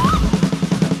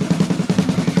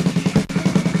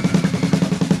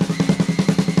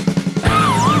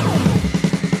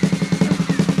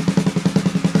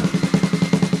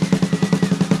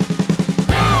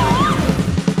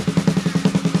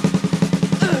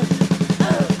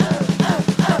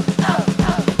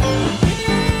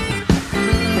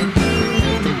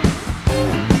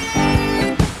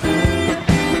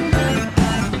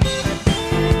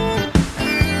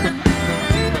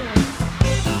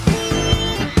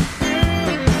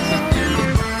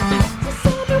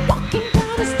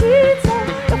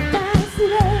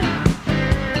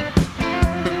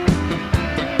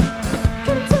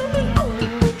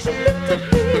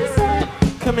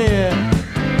 Come here.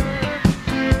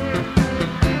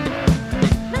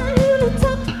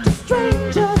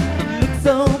 Look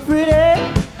so pretty.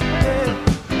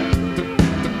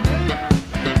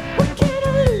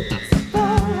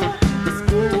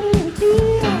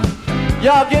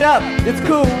 Y'all get up. It's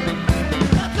cool.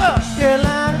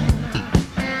 Carolina.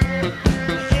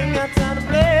 Ain't got time to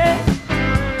play.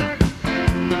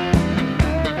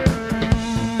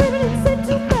 Baby, didn't say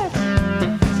too much.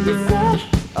 She just said,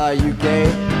 are you gay?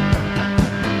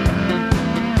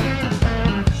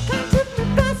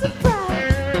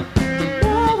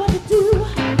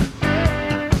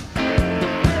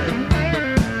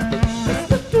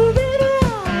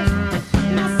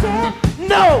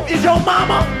 No, is your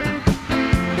mama?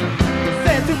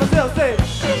 Say it to myself, say it.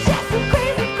 It's just a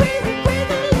crazy, crazy,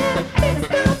 crazy little big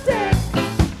stuff day.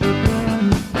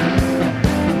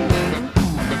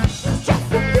 It's just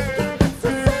a big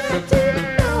society,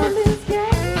 all this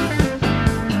game.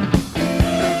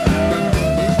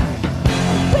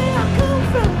 Where I come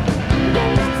from,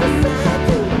 there's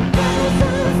society, that's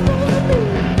how it's supposed to be.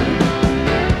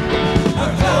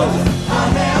 Our clothes, our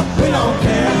hair, we don't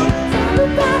care.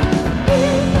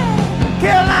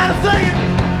 Carolina.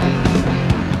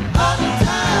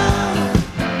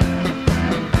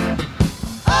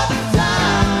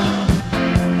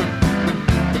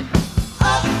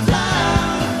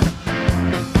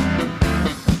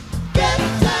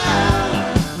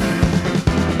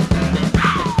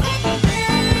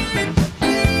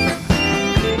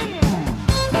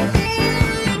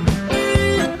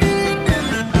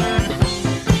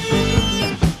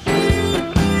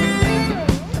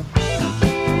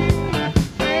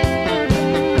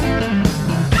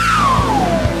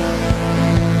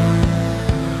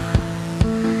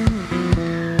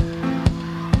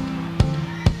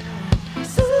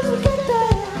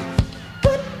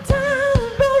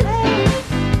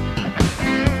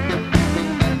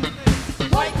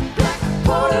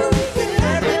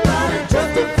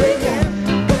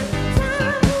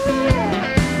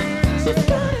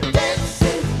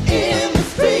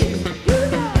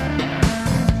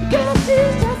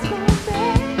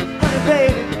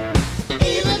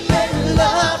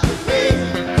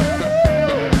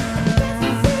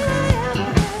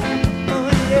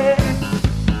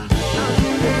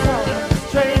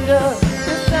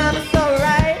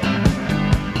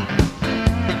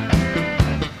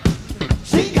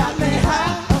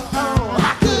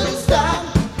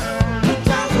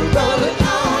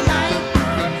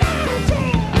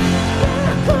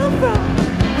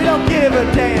 a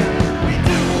damn. We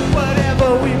do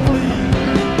whatever we please.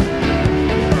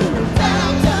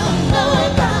 Downtown,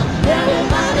 northbound,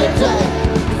 everybody jump.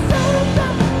 It's all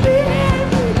about being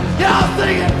free. Y'all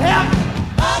sing it, help.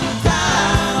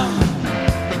 Uptown,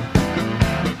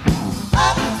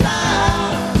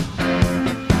 uptown,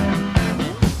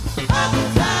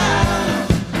 uptown.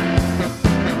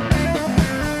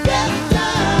 Get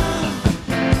down.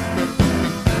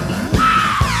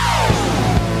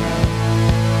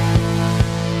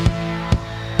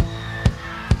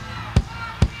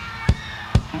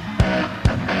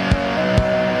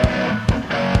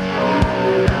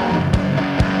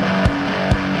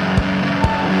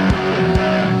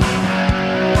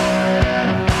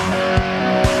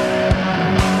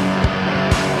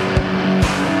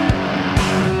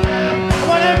 I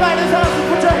want everybody in this house to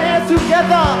put your hands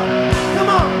together. Come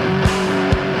on.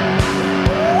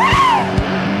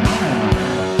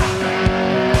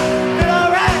 Feel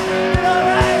alright? Feel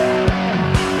alright?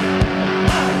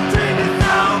 Drink it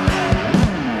down.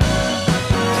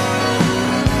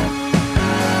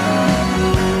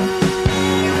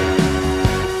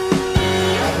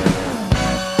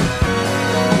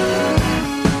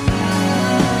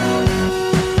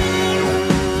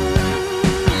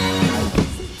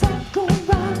 Go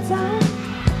round town.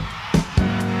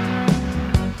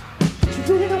 You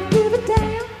really don't give a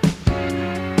damn.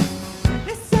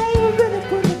 They say you really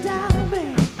put it down,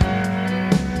 man.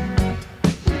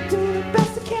 You do the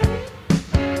best you can.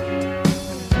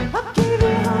 I gave you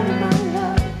all of my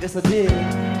love. Yes, I did.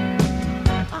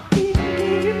 I even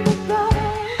gave you my body.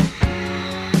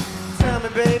 Tell me,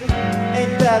 baby,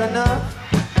 ain't that enough?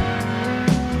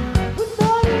 With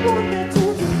all you want me to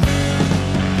do.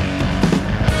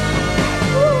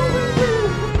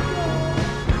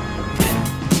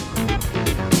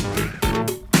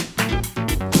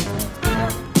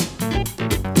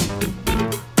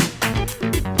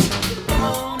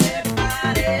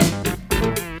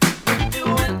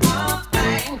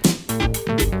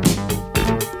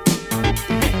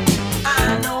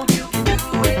 I know you can do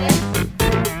it.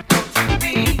 Don't you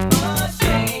be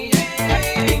ashamed.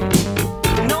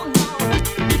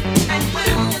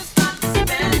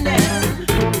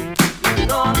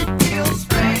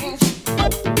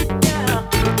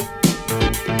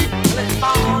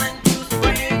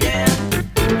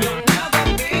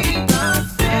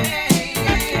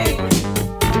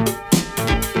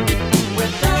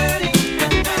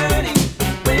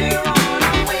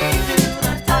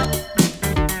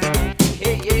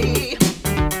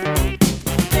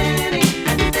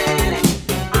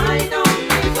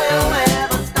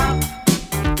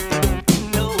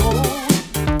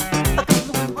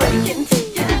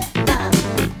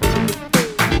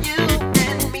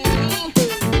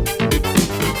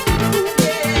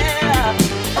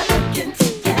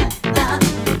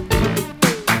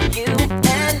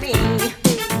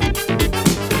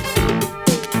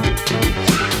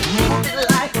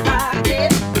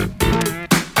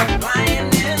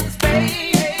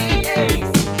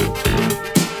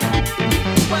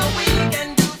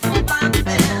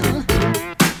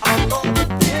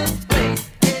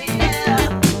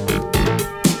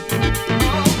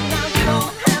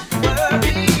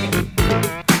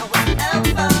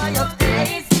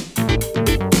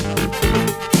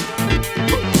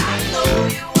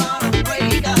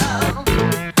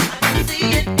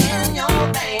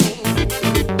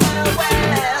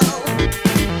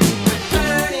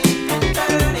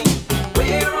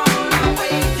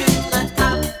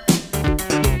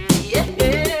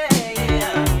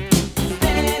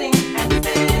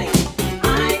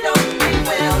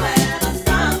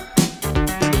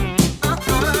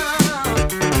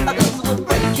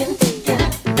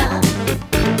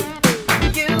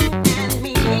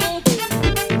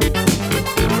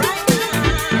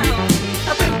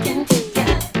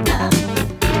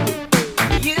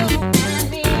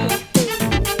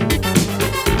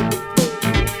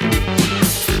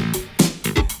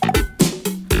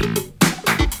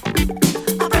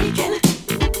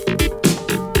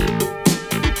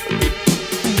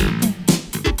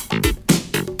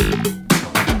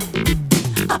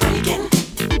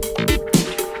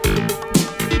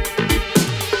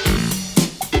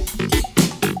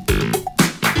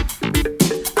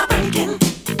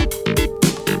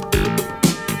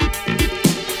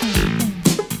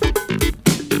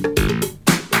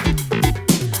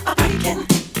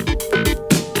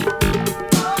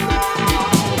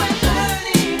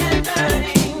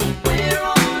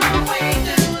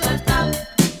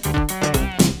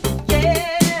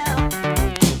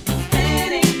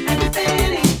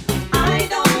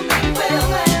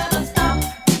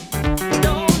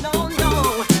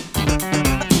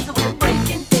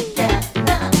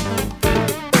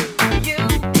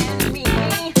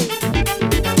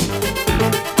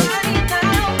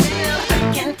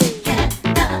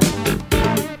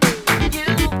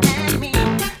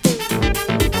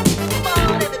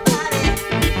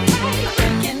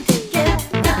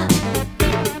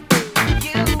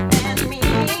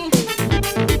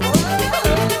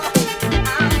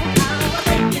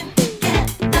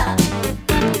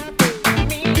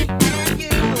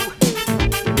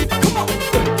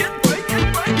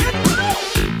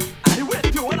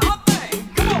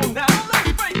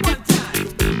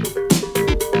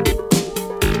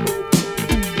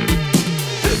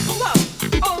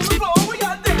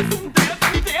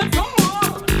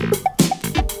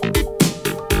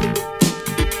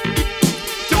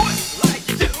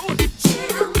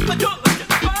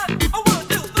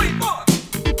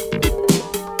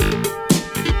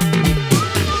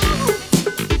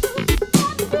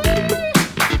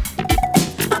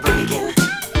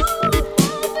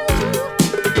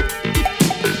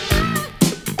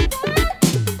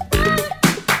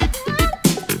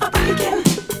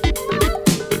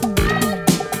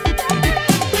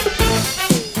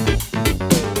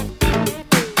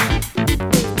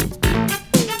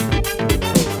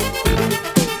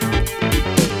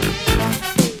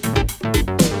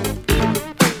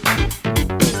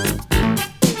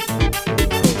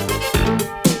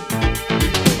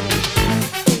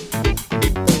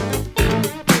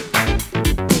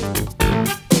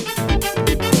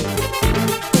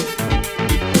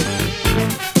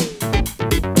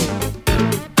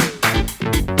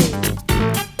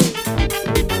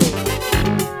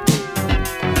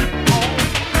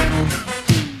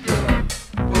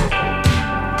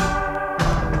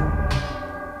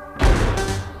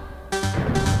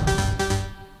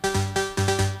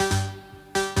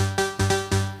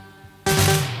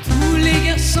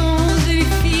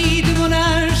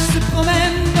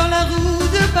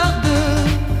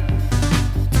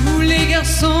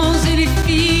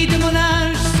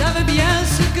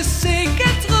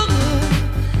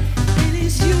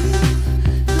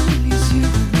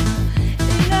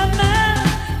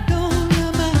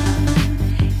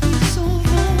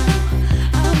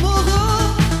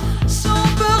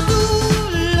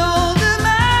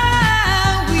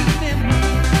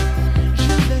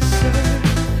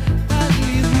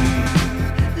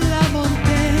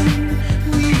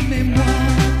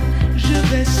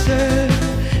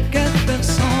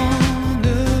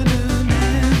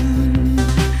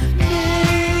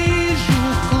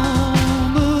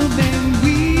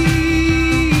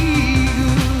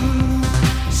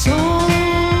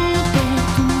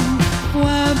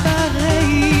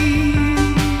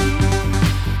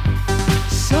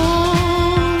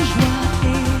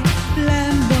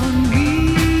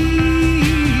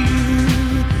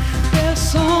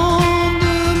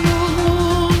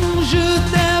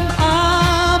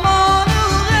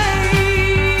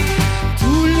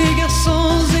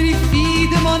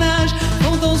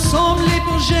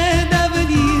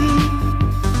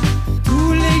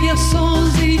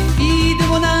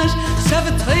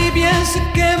 ce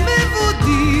qu'aimez-vous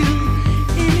dire?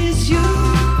 Et les yeux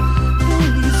dans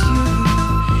les yeux,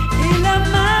 et la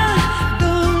main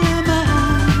dans la main,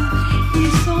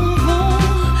 ils s'en vont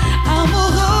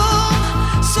amoureux,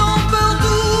 sans peur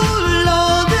du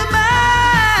lendemain.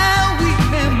 Oui,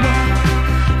 mais moi,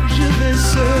 je vais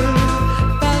seul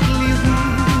par les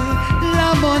rues, la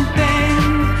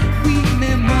montagne. Oui,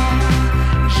 mais moi,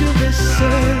 je vais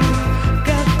seul,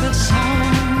 car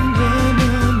personne ne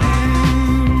m'aime.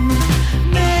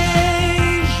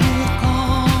 Les jours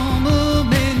comme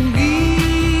mes nuits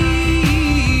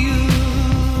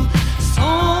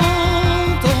sont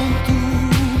en tout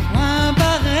point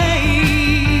pareils,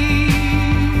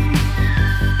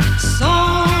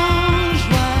 sans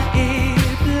joie et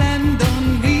pleine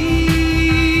d'ennui.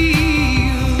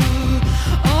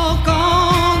 Oh,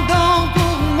 quand donc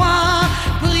pour moi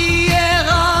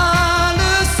brillera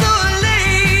le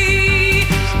soleil,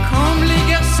 comme les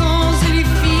garçons et les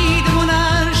filles de mon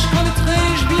âge,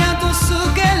 connaîtrai-je bientôt ce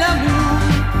qu'est l'amour.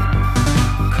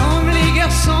 Comme les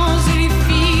garçons et les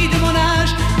filles de mon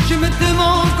âge, je me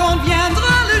demande quand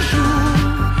viendra le jour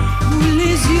où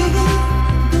les yeux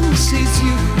dans ses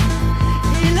yeux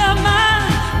et la main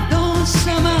dans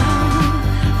sa main,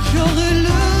 j'aurai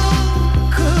le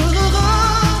cœur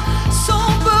heureux, sans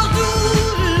peur du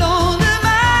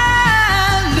lendemain.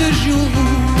 Le jour où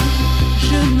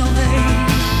je n'aurai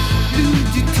plus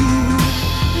du tout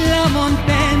la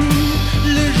montagne,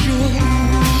 le jour où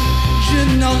je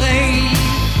n'aurai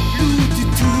plus du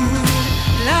tout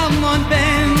la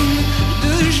montagne,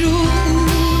 le jour où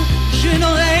je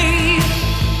n'aurai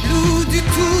plus du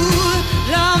tout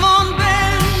la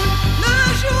montagne, le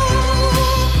jour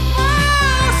où moi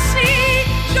aussi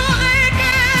j'aurai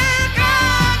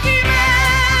quelqu'un qui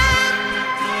m'aime.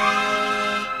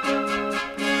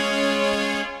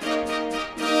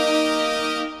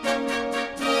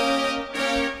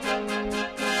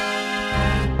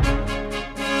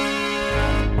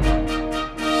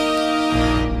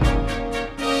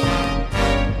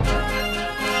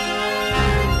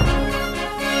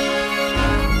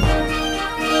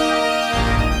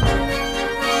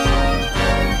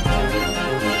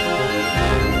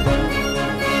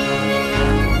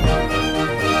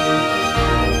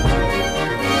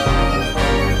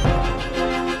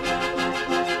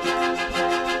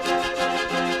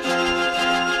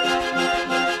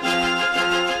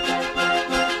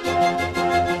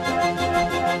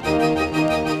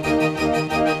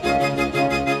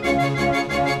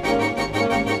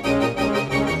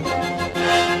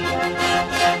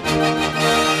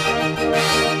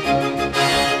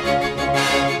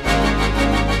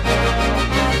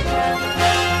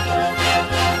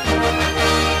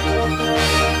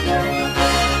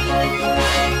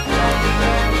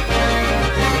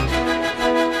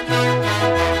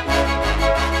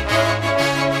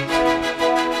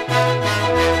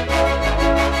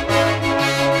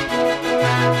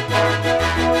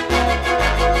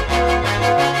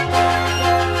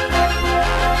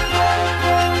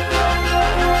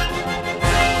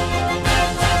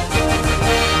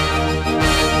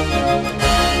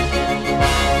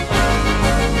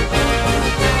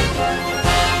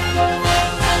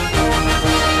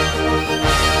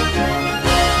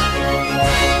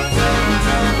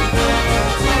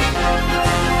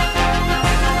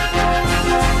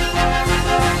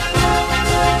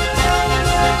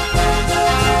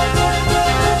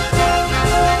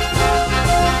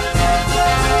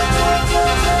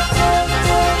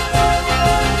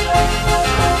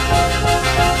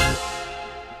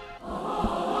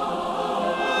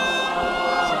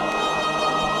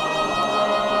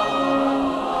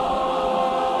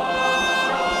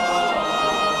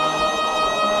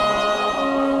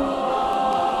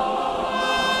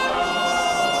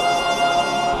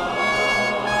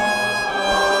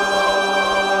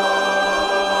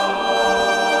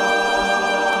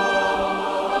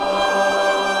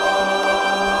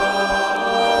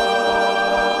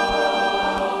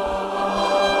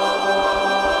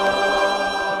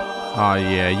 Oh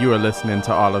yeah, you are listening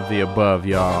to all of the above,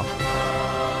 y'all.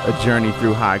 A journey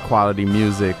through high quality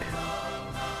music.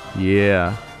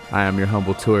 Yeah, I am your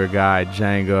humble tour guide,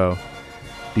 Django.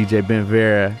 DJ Ben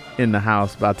Vera in the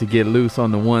house, about to get loose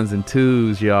on the ones and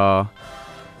twos, y'all.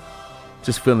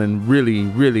 Just feeling really,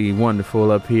 really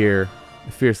wonderful up here.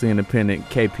 Fiercely independent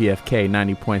KPFK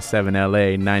 90.7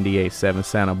 LA, 98.7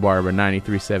 Santa Barbara,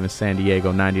 93.7 San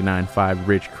Diego, 99.5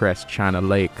 Ridgecrest, China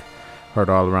Lake. Heard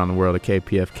all around the world at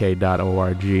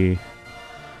kpfk.org.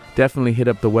 Definitely hit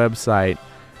up the website.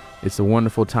 It's a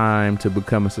wonderful time to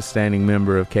become a sustaining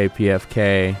member of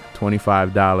KPFK.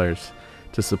 $25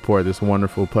 to support this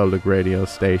wonderful public radio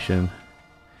station.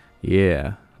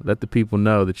 Yeah, let the people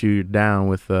know that you're down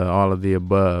with all of the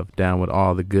above, down with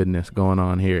all the goodness going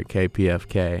on here at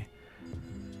KPFK.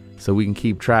 So we can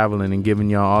keep traveling and giving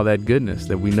y'all all that goodness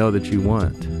that we know that you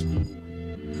want.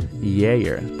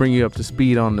 Yeah. Bring you up to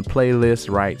speed on the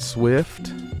playlist right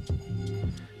swift.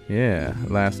 Yeah,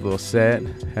 last little set.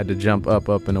 Had to jump up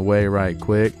and away right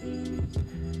quick.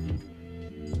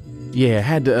 Yeah,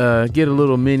 had to get a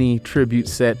little mini tribute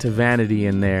set to Vanity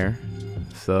in there.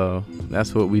 So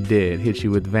that's what we did. Hit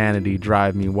you with Vanity,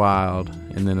 Drive Me Wild,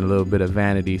 and then a little bit of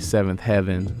Vanity, Seventh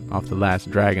Heaven off the Last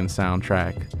Dragon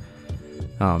soundtrack.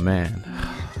 Oh, man.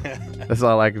 That's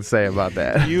all I can say about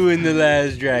that. You and the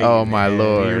Last Dragon. Oh, my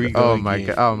Lord. Oh, my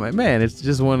again. God. Oh, my man. It's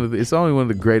just it's only one of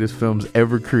the greatest films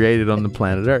ever created on the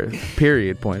planet Earth.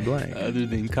 Period. Point blank. Other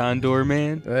than Condor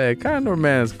Man? Hey, Condor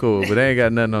Man's cool, but they ain't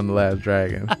got nothing on the Last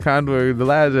Dragon.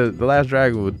 The Last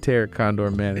Dragon would tear Condor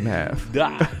Man in half.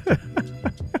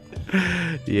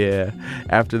 Yeah.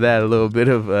 After that, a little bit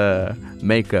of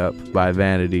Makeup by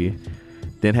Vanity.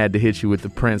 Then had to hit you with the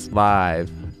Prince Live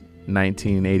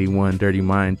 1981 Dirty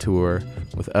Mind tour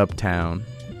with Uptown.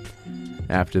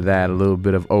 After that, a little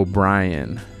bit of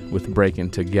O'Brien with Breaking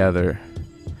Together,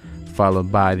 followed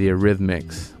by the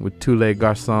Eurythmics with Tous les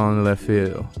garçons le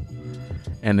fil,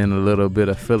 and then a little bit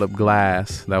of Philip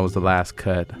Glass. That was the last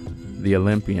cut. The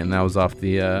Olympian. That was off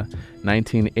the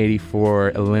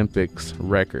 1984 Olympics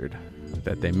record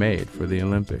that they made for the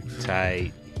Olympics.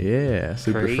 Tight. Yeah,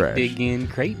 super fresh.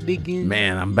 Crate digging.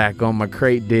 Man, I'm back on my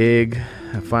crate dig.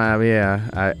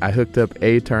 I hooked up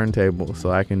a turntable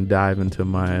so I can dive into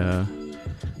my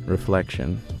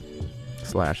reflection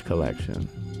 / collection.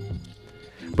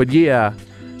 But yeah,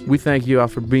 we thank you all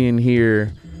for being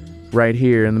here, right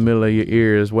here in the middle of your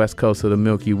ears, west coast of the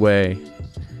Milky Way.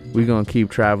 We're going to keep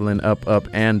traveling up,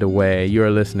 and away.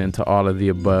 You're listening to all of the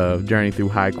above, journey through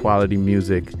high quality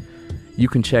music. You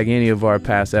can check any of our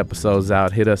past episodes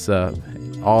out. Hit us up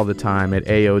all the time at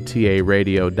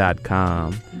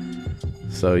aotaradio.com.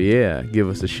 So yeah, give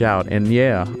us a shout. And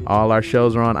yeah, all our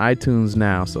shows are on iTunes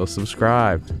now, so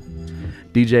subscribe.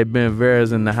 DJ Ben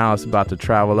Vera's in the house, about to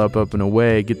travel up and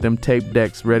away. Get them tape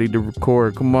decks ready to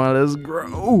record. Come on, let's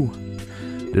grow.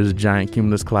 There's a giant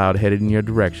cumulus cloud headed in your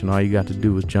direction. All you got to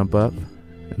do is jump up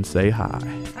and say hi.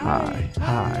 Hi,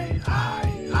 hi,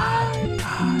 hi, hi, hi,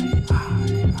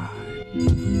 hi, hi.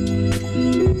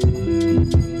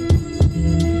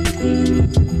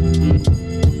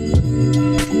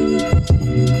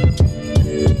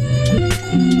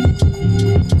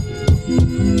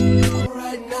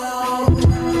 Right now,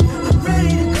 I'm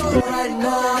ready to go right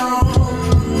now. I'm ready to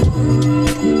go right now.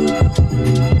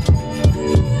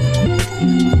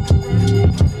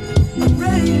 I'm ready to go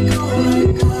right now. I'm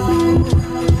ready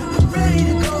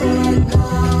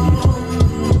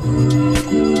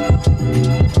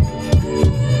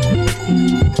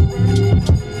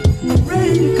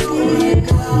to go right now. I'm ready to go right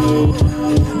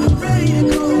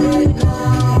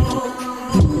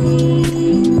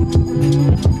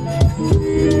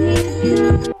now. I'm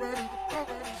ready to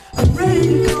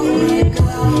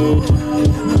go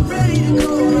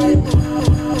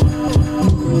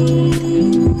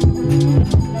right now. I'm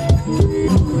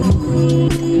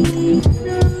ready to go right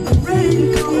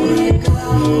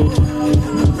I'm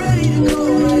ready to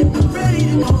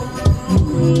go right now. I'm ready to go right.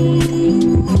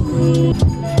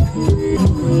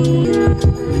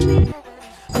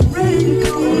 I'm ready to go. I'm ready to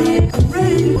go right. I'm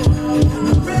ready.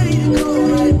 I'm ready to go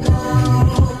right now.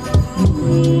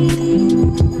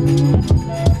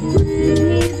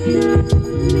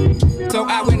 So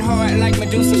I went hard like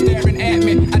Medusa staring at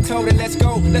me. I told her, let's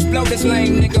go, let's blow this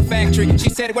lame nigga factory. She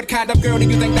said, what kind of girl do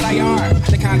you think that I are?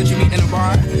 The kind that you meet in a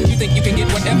bar. You think you can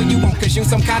get whatever you want cause you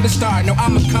some kind of star. No,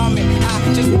 I'm a coming,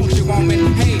 I just want you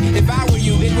woman. Hey, if I were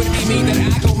you, it would be me that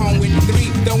I go home with. 3,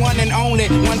 the one and only.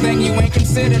 One thing you ain't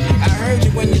considered. I heard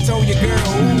you when you told your girl,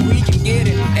 ooh, we can get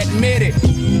it. Admit it,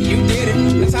 you did it.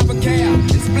 Let's hop a cab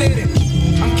and split it.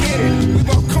 I'm kidding, we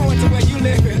both going to where you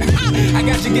living. I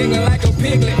got you giggling like a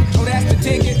piglet. Oh, that's the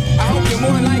ticket. I hope you're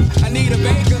more like Anita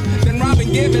Baker than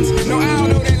Robin Givens. No, I don't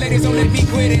know that lady, so let me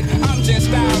quit it. I'm just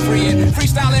style freeing,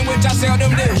 freestyling, which I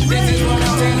seldom do. This is what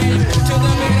I'm telling you. To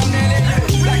the bit, I'm telling you.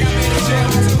 Like I've been in jail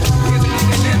too. Here's a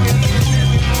nigga living.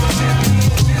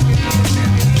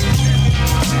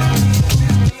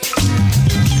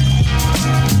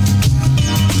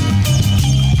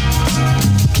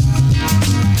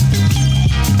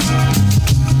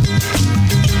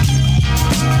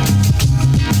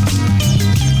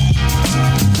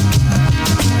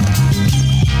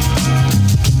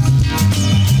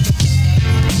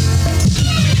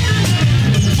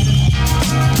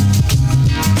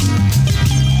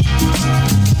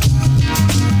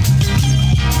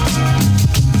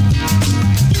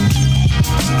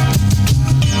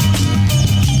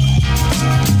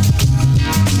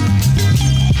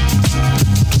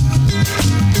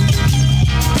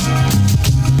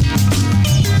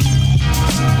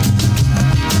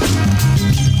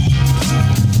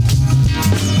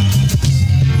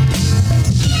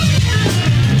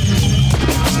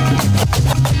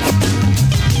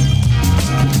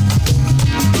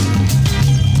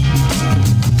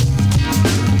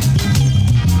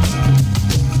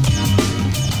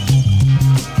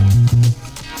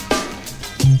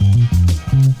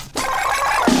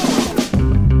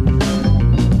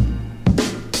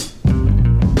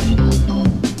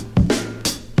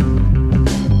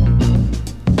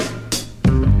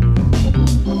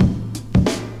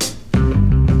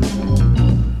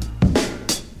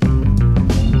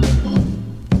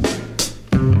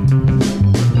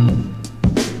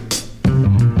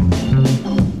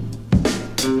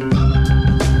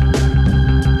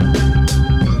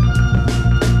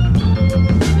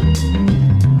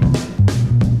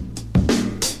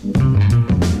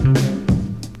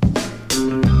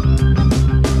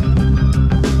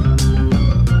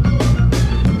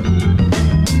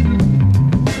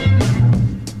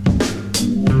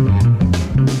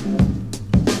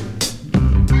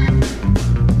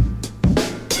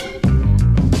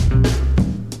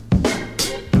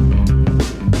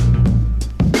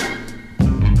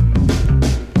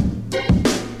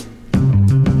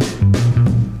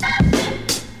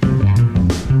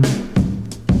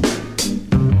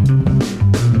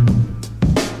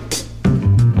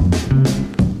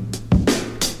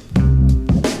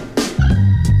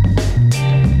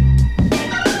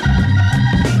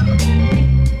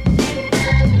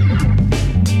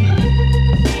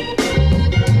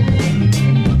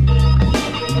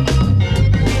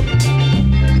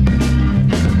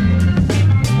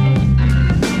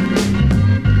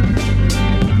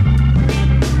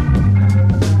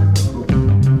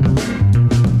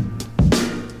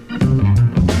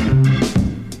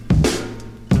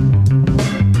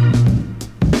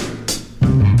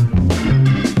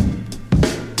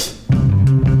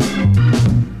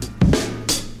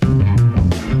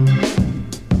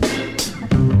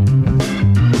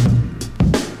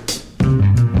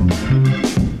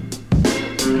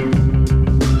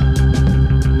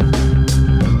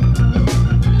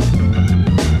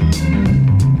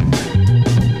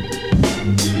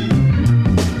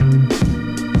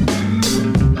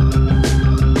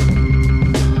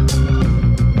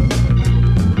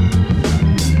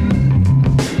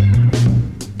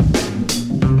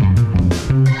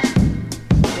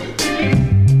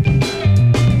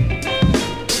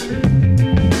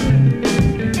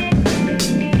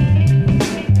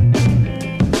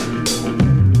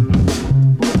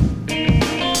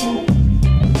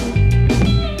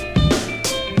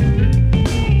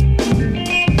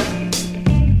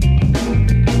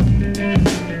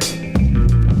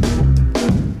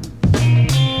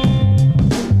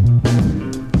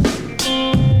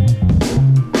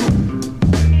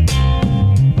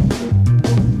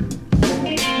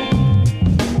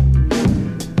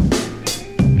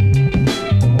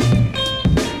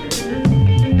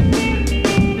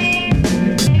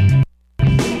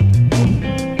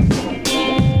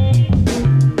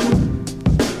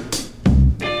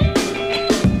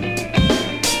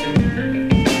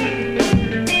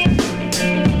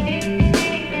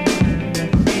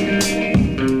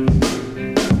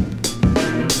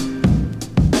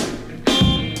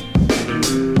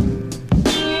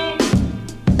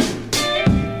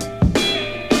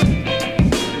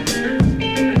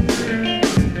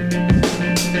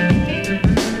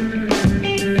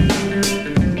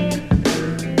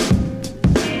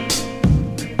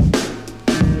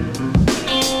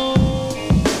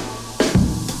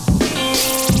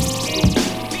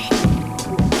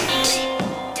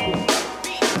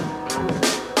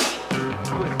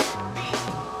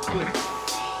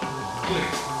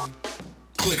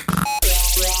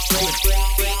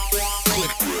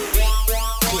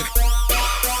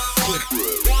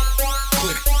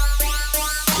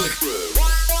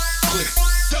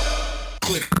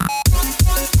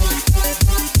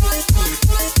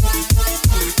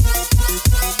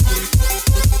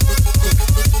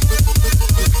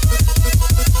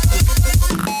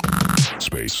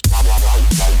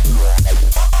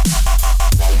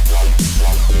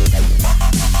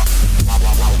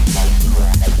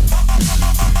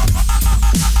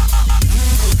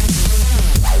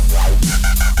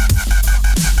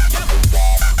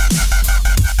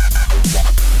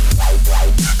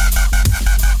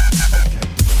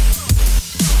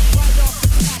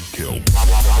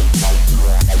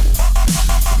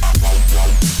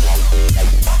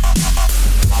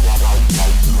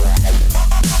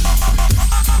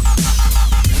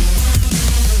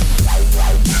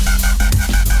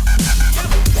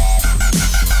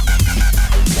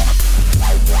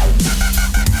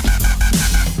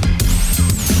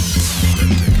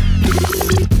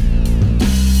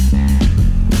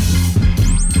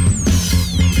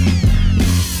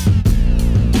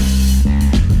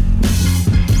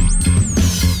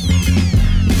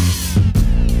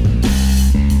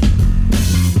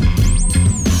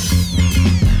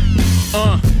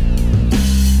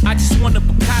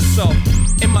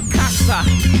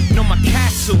 casa, no my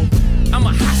castle. I'm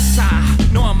a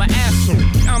hassa, no I'm an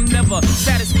asshole. I'm never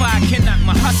satisfied, can't knock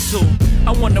my hustle.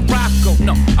 I want a Rocco,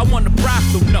 no, I want a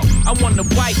brothel, no. I want a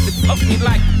wife that fuck me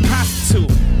like a prostitute.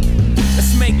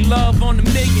 Let's make love on the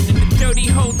million in the dirty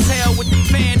hotel with the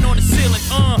fan on the ceiling,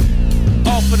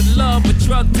 all for the love of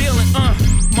drug dealing,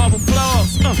 marble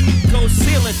floors, gold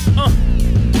ceiling,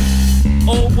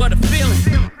 oh what a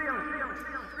feeling.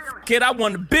 Kid, I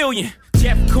want $1 billion.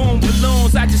 Jeff Koons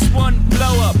balloons, I just want to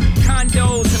blow up.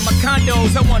 Condos in my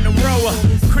condos, I want to row up.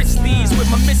 Christie's with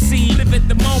my missy, live at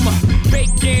the MoMA.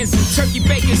 Bacons and turkey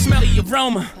bacon, smelly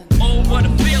aroma. Oh, what a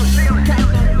feeling.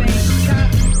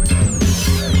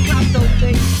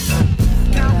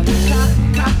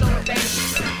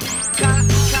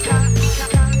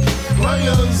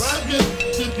 Players, rap it,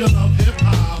 if you love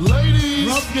hip-hop. Ladies,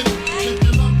 rub it, if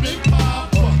you love big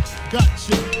pop.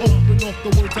 Gotcha, open off the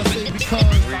words I say because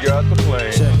we got the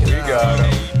plane, we got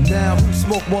them. Now who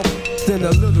smoke more than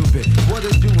a little bit? What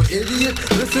are you, an idiot?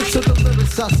 Listen to the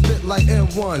lyrics I spit like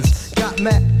M1s. Got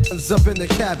mad up in the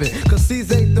cabin, cause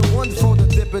these ain't the one for the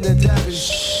dipping and dabbing.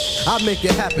 I make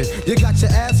it happen. You got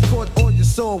your ass caught on your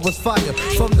soul was fire.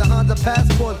 From the Honda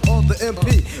Passport or the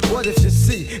MP. What if you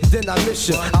see, then I miss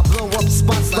you. I blow up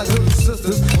spots like little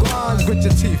sisters. Grind with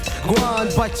your teeth,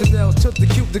 grind, bite your nails. Took the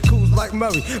cuticles like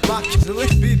Murray. My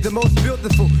kids be the most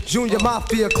beautiful. Junior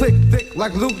Mafia click thick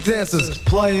like Luke dancers.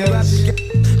 Players,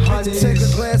 honey, take a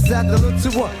glance at the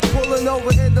little one. Pulling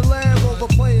over in the Land Rover,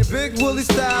 playing Big Willie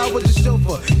style with the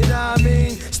chauffeur. You know what I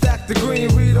mean? Stack the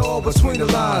green, read all between the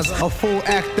lines. A full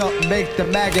act up, make the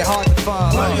maggot hard to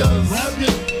find. Players, rap it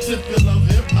if you love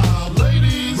hip-hop.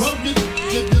 Ladies, rub it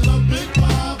if you love big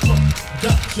pop.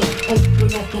 Gotcha,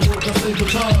 open off the words I say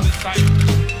because.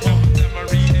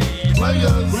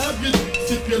 Players, rap it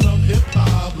if you love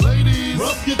hip-hop. Ladies,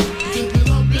 rub it if you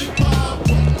love big pop.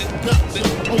 Gotcha,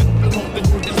 open off the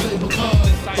words I say because.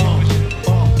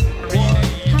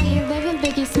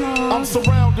 I'm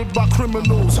surrounded by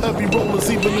criminals, heavy rollers,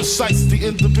 even the shiesty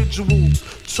individuals.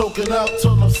 Choking out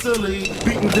till I'm silly,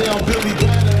 beating down Billy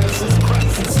badasses,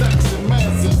 cracks and sacks and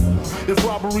masses. If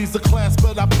robbery's a class,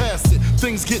 but I pass it.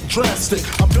 Things get drastic,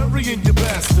 I'm burying you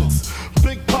bastards.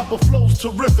 Big Papa flows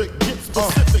terrific, get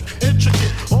specific,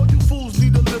 intricate. All you fools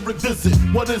need a lyric visit.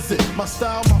 What is it? My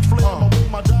style, my flair, my way,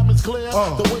 my diamonds clear.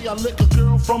 The way I lick a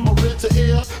girl from my rear to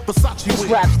ear. Versace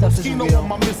wear, Moschino on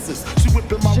my missus. She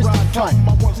whipping my ride, counting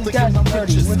my ones, thinking I'm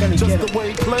riches. Just the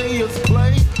way players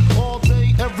play, all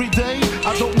day, every day.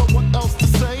 I don't know what else to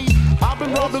say. I've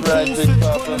been robbing fools since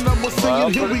running them was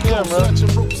singing. Here we go,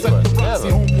 snatching ropes at the Roxy.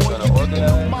 Homeboy, you didn't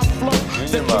know my flow.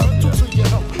 Detrimental to your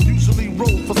health. Usually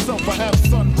roll for self. I have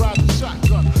sun riding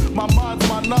shotgun. My mind's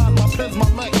my 9, my pen's my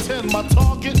Mac 10. My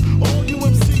target, all you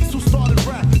MCs who started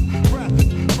rapping.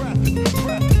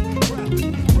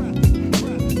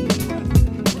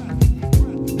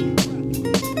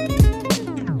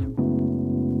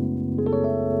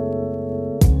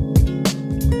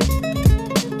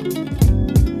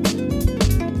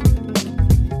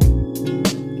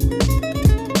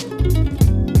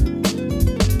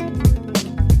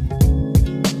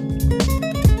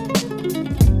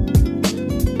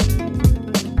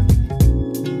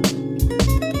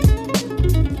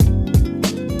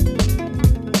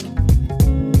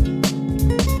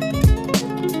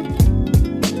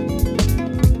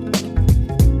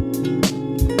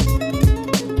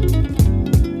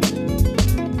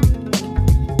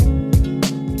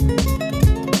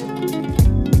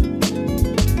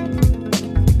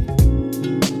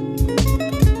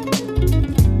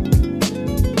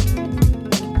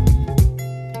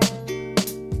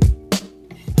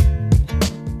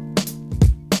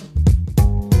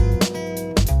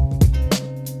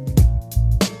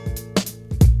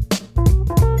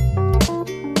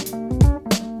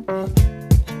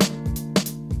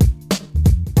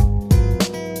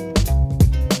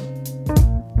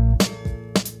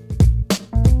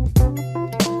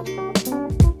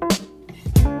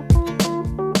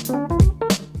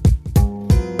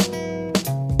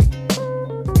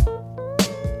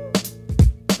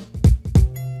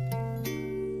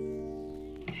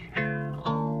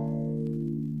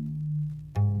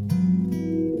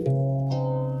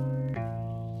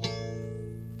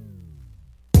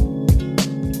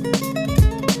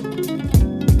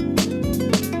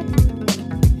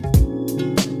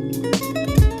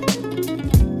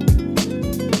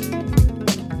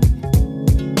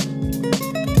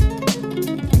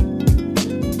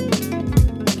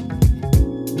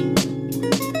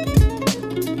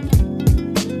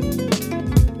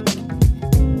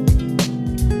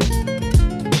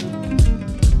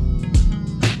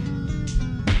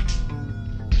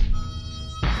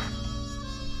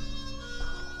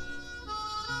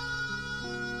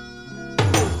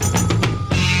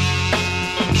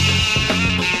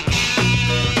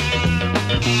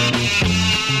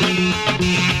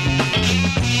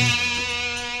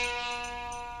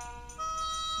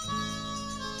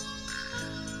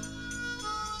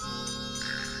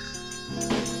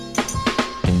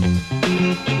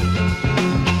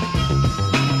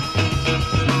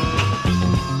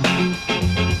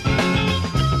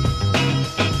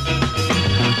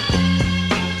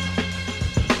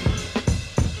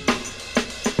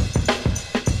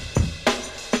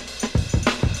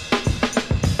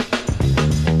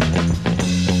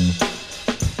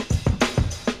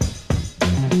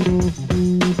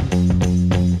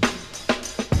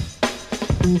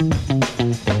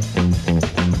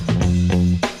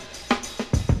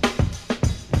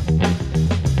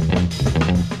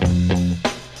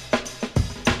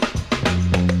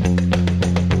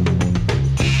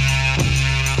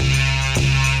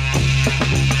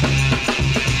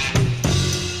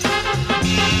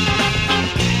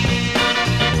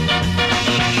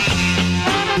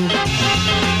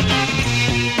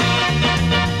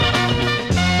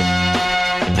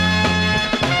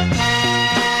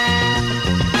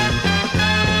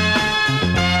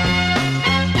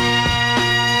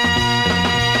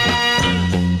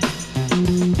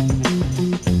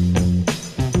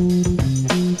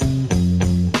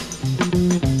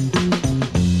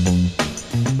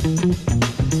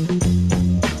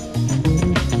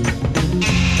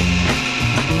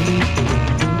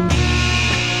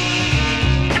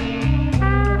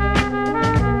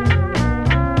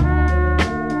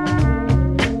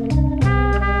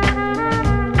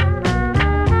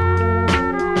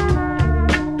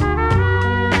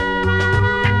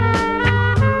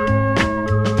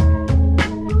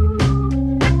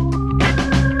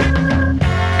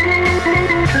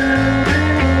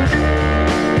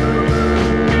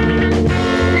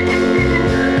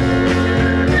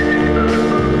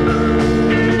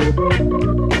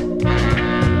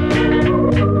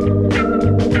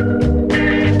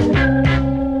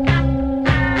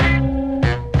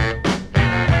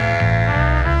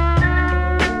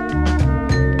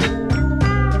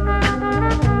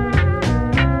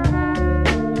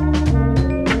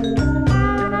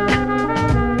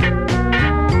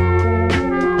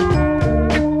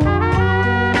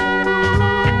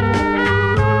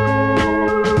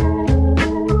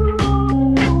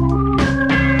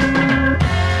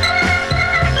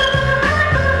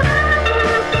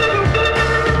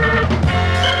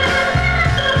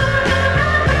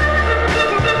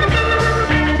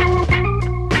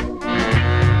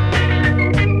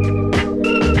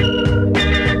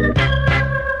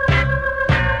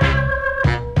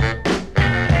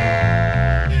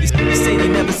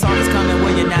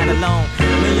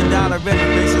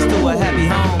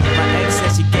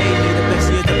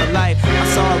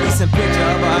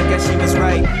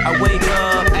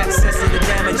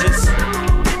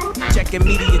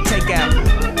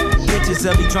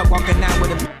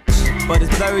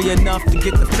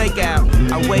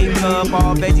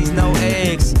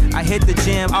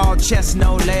 Chest,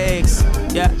 no legs,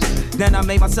 yeah. Then I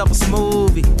made myself a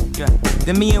smoothie, yeah.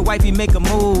 Then me and wifey make a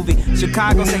movie.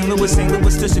 Chicago, St. Louis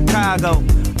to Chicago.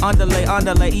 Underlay,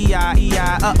 EI.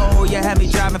 Uh-oh, you had me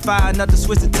driving far enough to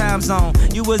switch the time zone.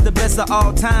 You was the best of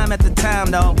all time at the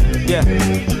time, though. Yeah,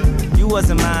 you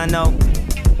wasn't mine, though.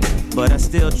 But I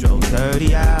still drove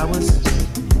 30 hours.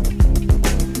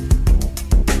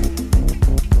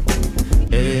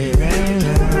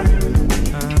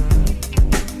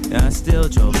 I still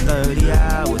drove 30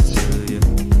 hours to you.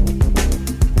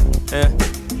 Yeah.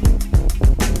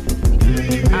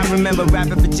 I remember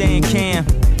rapping for Jay and Cam.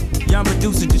 Young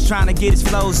producer just trying to get his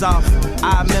flows off.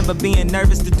 I remember being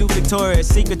nervous to do Victoria's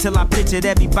Secret till I pictured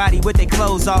everybody with their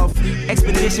clothes off.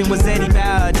 Expedition was Eddie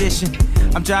Bauer edition.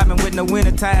 I'm driving with no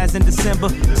winter tires in December.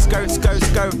 Skirt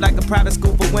like a private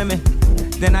school for women.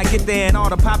 Then I get there and all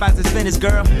the Popeyes is finished,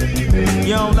 girl.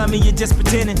 You don't love me, you're just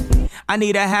pretending. I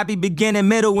need a happy beginning,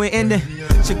 middle, and ending.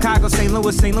 Chicago, St.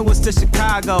 Louis to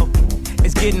Chicago.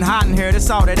 It's getting hot in here, that's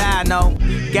all that I know.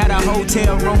 Got a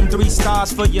hotel room, 3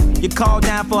 stars for you. You call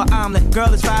down for an omelet.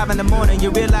 Girl, it's 5 in the morning.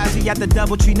 You realize you got the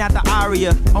DoubleTree, not the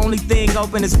Aria. Only thing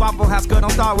open is Waffle House, girl,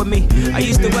 don't start with me. I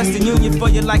used to Western Union for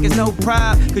you like it's no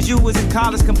pride. Cause you was in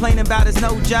college complaining about it's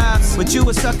no jobs. But you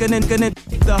was sucking and gonna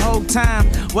the whole time.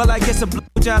 Well, I guess a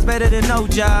blowjob's better than no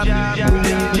job.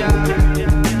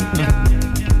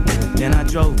 Then I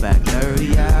drove back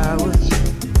 30 hours.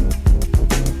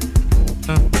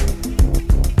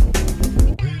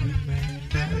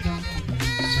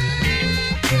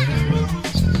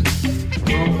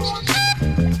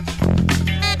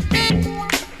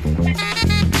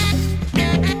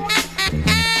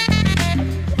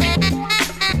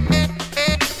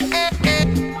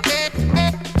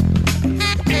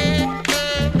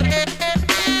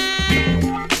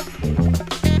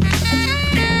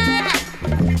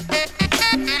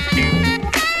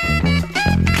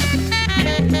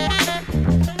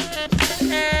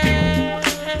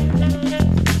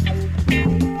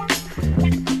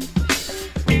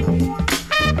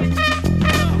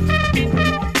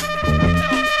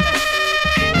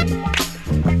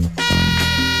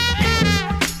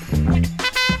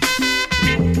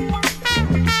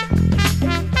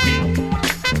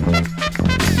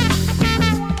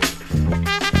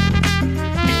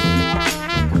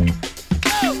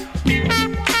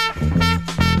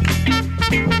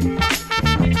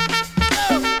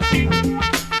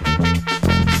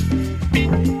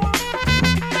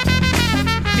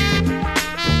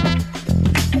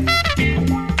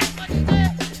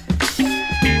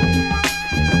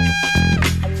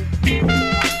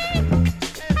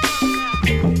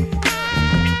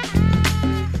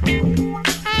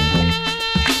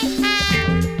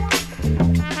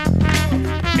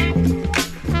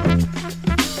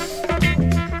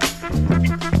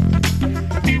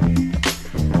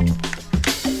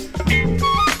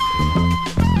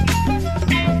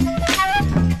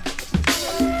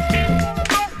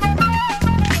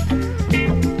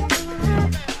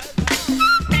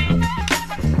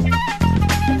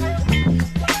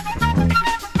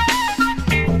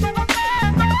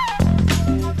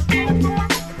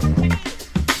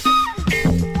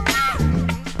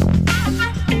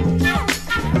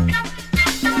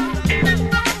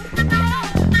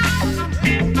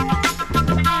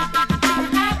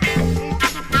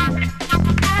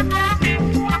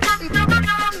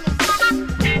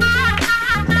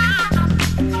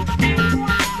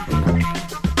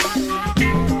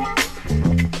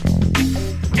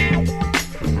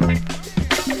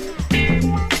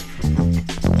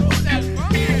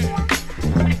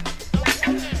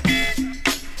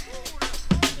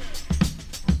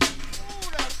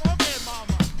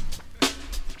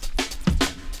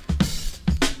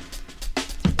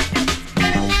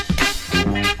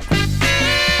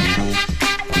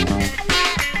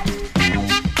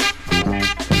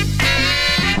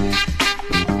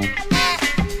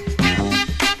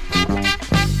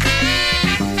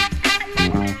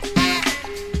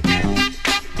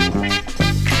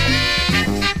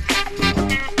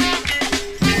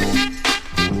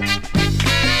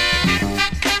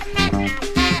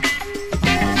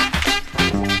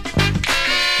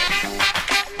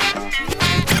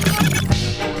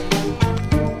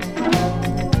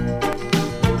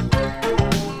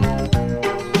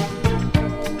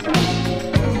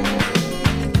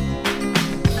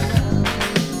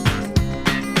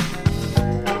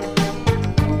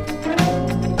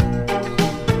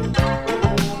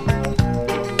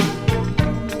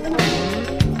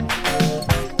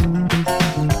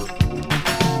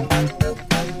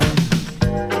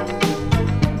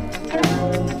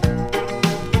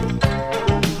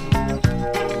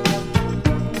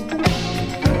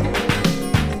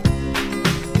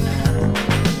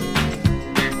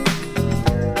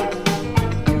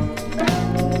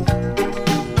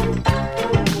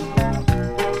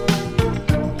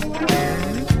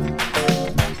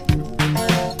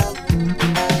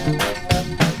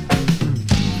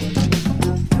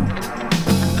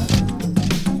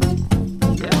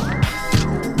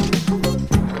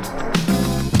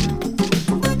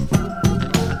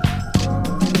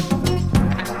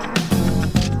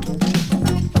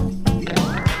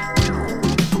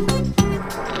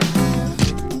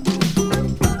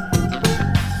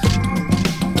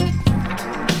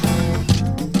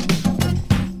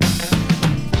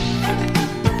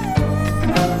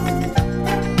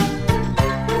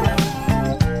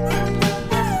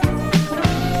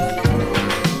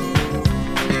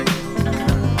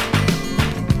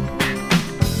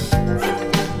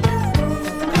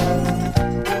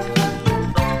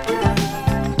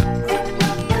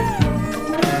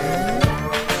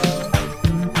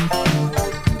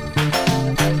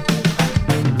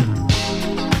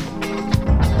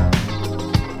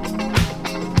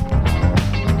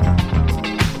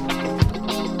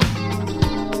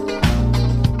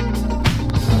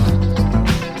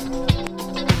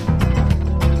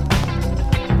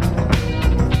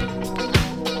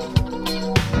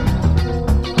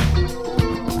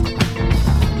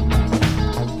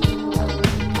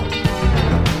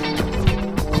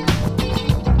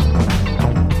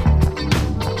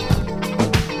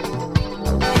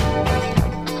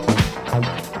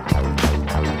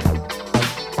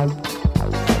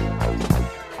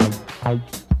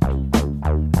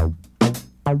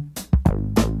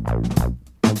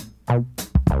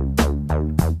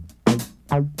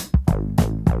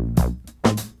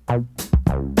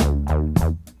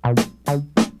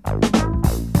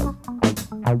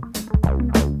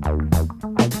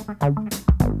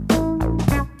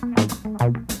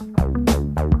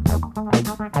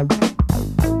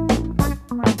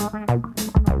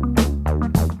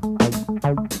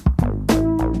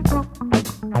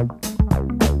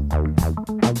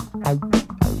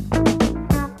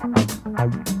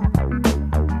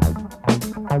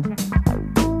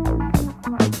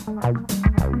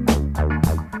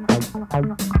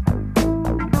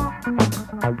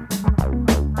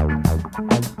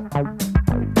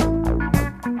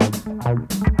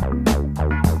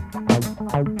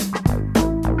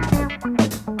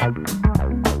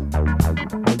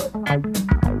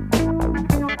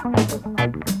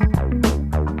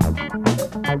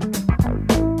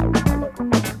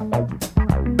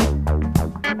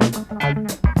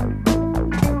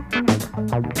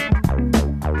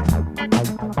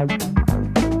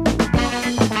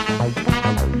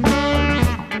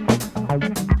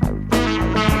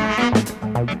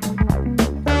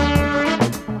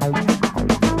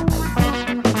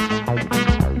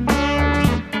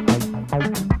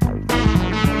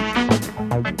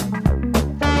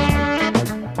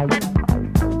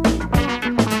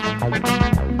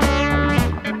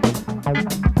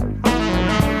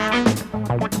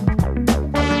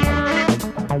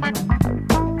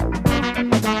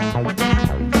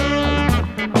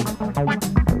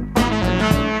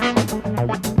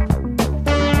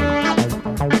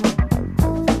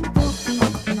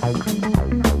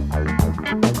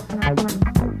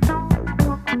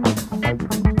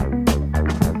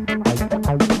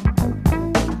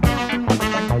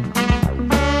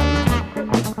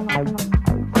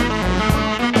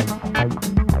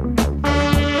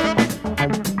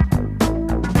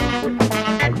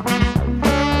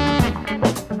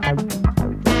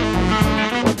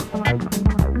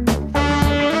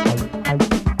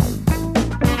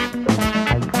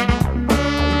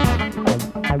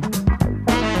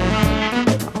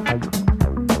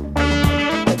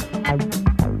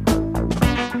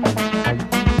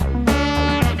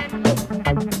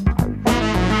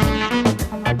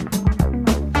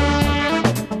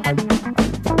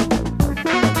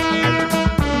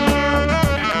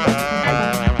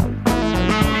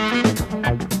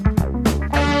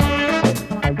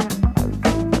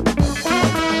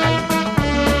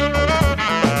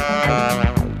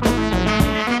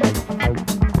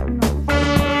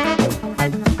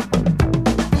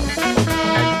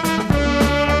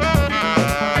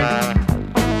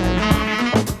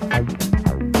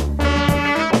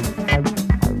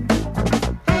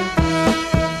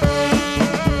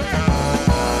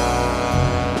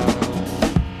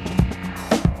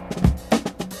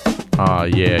 Oh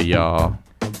yeah, y'all.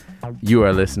 You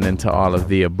are listening to All of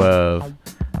the Above,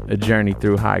 a journey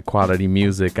through high quality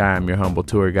music. I am your humble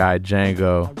tour guide,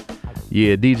 Django.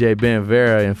 Yeah, DJ Ben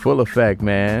Vera in full effect,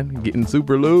 man. Getting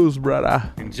super loose,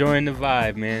 brother. Enjoying the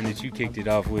vibe, man, that you kicked it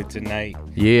off with tonight.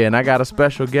 Yeah, and I got a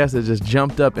special guest that just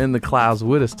jumped up in the clouds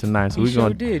with us tonight. So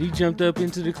He did. He jumped up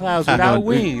into the clouds without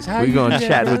wings. We're going to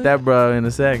chat with that bro in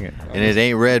a second. And it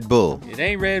ain't Red Bull. It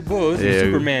ain't Red Bull. It's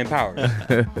Superman powers.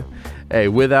 Hey,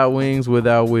 without wings,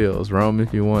 without wheels. Roam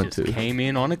if you want just to. Came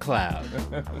in on a cloud.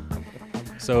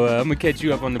 So I'm going to catch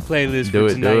you up on the playlist Do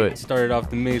for it, tonight. do it. Started off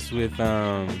the mix with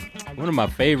one of my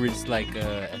favorites. Like,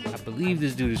 I believe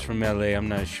this dude is from LA. I'm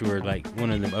not sure. Like,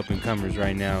 one of them up-and-comers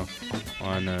right now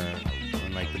on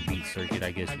like, the beat circuit,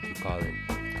 I guess you could call it.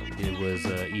 It was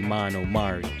Iman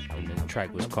Omari, and the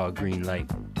track was called Green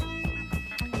Light.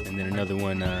 And then another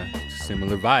one,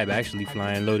 similar vibe, actually,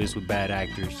 Flying Lotus with Bad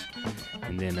Actors.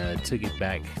 And then took it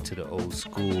back to the old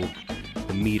school,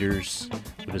 The Meters,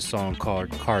 with a song called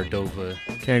Cardova.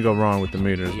 Can't go wrong with The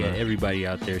Meters, Yeah, man. everybody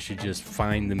out there should just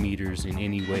find The Meters in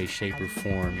any way, shape, or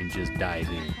form and just dive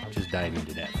in. Just dive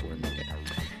into that for a minute.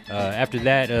 After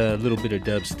that, a little bit of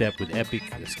dubstep with Epic,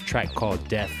 a track called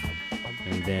Death.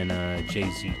 And then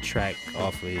Jay-Z track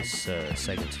off of his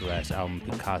second to last album,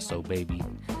 Picasso Baby.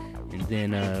 And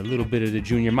then a little bit of the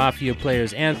Junior Mafia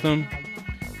Players Anthem.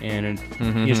 And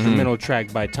an instrumental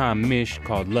track by Tom Misch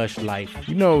called Lush Life.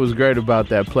 You know what was great about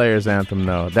that Players Anthem,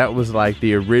 though? That was like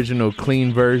the original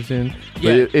clean version,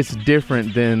 but it's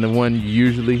different than the one you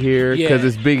usually hear because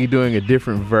it's Biggie doing a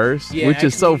different verse, which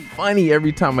is so funny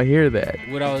every time I hear that.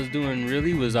 What I was doing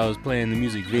really was I was playing the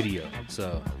music video.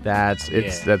 So that's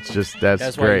that's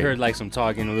great. why you heard like some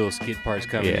talking, little skit parts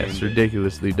coming in. Yeah, it's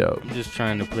ridiculously dope. I'm just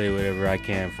trying to play whatever I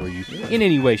can for you in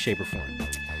any way, shape, or form.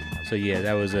 So yeah,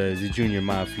 that was the Junior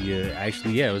Mafia.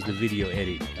 Actually, yeah, it was the video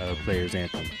edit of Players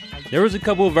Anthem. There was a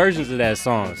couple of versions of that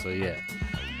song, so yeah.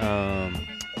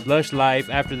 Lush Life.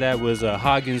 After that was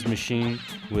Hagen's Machine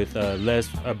with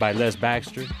by Les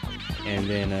Baxter, and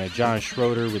then John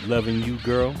Schroeder with Loving You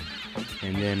Girl,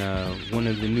 and then one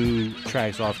of the new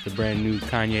tracks off the brand new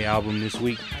Kanye album this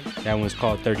week. That one's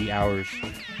called 30 Hours.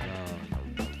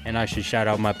 And I should shout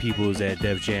out my peoples at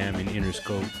Def Jam and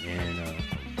Interscope and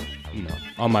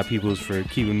all my peoples for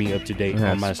keeping me up to date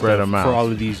on my spread stuff them out. for all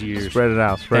of these years. Spread it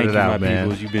out. Spread Thank it out, you, my man.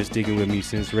 peoples. You've been sticking with me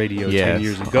since radio Yes. 10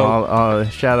 years ago.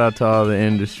 Shout out to all the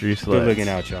industry sluts. Good looking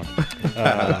out, y'all.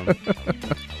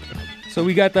 So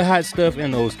we got the hot stuff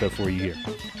and the old stuff for you here.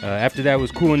 After that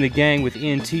was Cool in the Gang with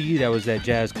NT. That was that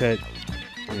jazz cut.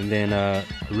 And then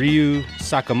Ryu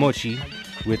Sakamochi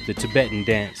with the Tibetan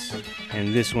dance.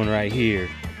 And this one right here,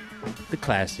 the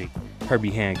classic Herbie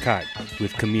Hancock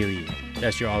with Chameleon.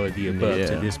 That's your all of the above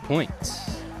to this point.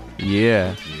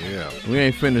 Yeah. We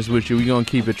ain't finished with you. We gonna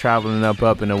keep it traveling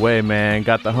up and away, man.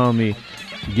 Got the homie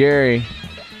Gary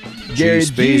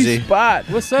Speezy. Spot.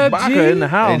 What's up, Baca G? in the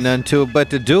house. Ain't nothing to it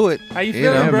but to do it. How you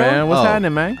feeling, bro? man? What's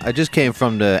happening, man? I just came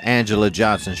from the Angela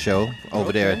Johnson show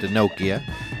over there at the Nokia.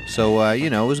 So, it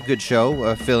was a good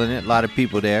show. Feeling it. A lot of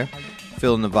people there.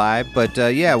 Feeling the vibe. But,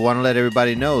 I want to let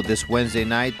everybody know this Wednesday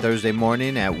night, Thursday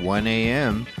morning at 1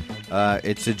 a.m.,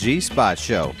 it's a G-Spot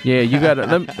show. Yeah, you gotta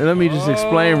let me just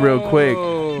explain real quick.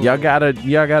 Y'all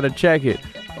gotta check it.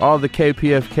 All the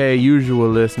KPFK usual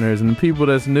listeners and the people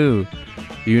that's new,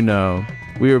 we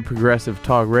were Progressive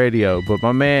Talk Radio, but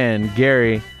my man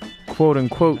Gary, quote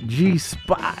unquote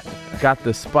G-Spot, got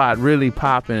the spot really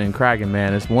popping and cracking,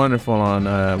 man. It's wonderful on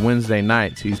Wednesday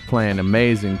nights. He's playing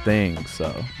amazing things.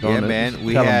 So yeah, man.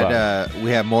 We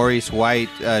had Maurice White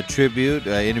tribute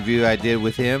interview I did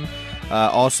with him.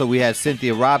 Also, we had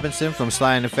Cynthia Robinson from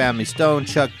Sly and the Family Stone,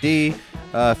 Chuck D,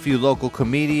 a few local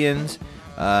comedians,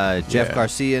 Jeff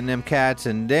Garcia and them cats,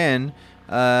 and then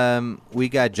we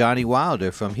got Johnny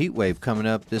Wilder from Heatwave coming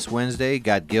up this Wednesday.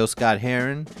 Got Gil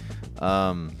Scott-Heron.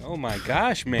 Oh my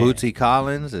gosh, man! Bootsy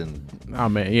Collins and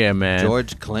man.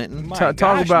 George Clinton.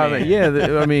 Talk about it.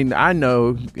 Yeah, I mean, I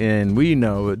know and we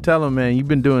know. But tell them, man, you've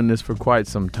been doing this for quite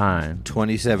some time.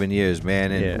 27 years,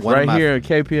 man. And right here at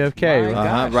KPFK.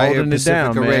 Right here at Holding it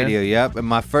down, Pacifica man. Radio. Yep. And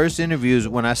my first interviews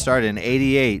when I started in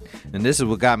 '88, and this is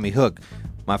what got me hooked.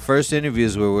 My first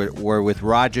interviews were with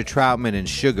Roger Troutman and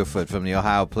Sugarfoot from the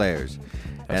Ohio Players.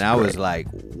 And I was like,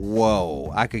 whoa,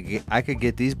 I could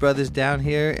get these brothers down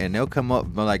here and they'll come up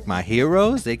like my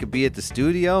heroes. They could be at the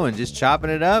studio and just chopping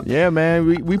it up. Yeah, man.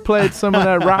 We played some of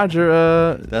that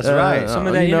Roger. That's right. Some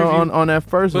of that interview. on that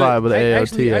first live with the ALT.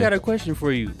 Actually, I got a question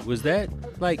for you. Was that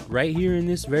like right here in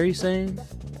this very same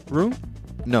room?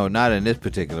 No, not in this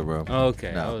particular room. Oh,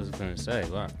 okay. No. I was going to say,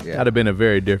 wow. Yeah. That'd have been a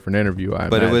very different interview, I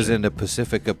But imagine. it was in the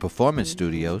Pacifica Performance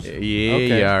Studios. Yeah.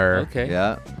 Okay.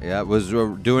 Yeah. It was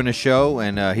doing a show,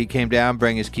 and he came down,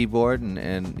 bring his keyboard,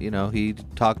 and he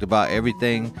talked about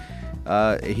everything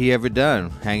he ever done,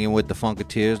 hanging with the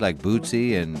Funketeers like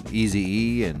Bootsy and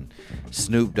Eazy-E and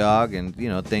Snoop Dogg, and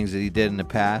things that he did in the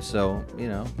past. So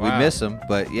we miss him,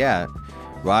 but yeah.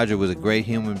 Roger was a great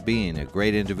human being, a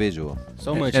great individual.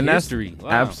 So much and history.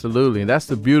 Wow. Absolutely. That's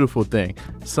the beautiful thing.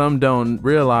 Some don't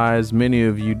realize, many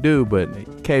of you do, but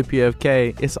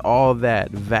KPFK, it's all that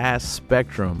vast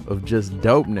spectrum of just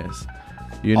dopeness.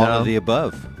 All of the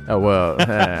above. Oh, well,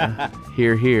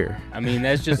 here. I mean,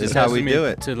 that's just That's a how we testament do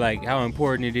it. to like how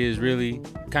important it is, really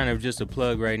kind of just a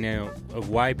plug right now of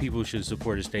why people should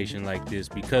support a station like this,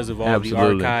 because of all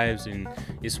Absolutely. the archives, and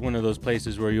it's one of those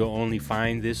places where you'll only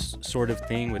find this sort of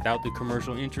thing without the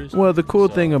commercial interest. Well, the cool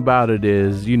thing about it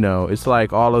is, it's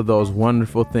like all of those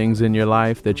wonderful things in your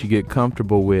life that you get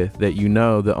comfortable with, that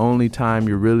the only time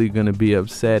you're really going to be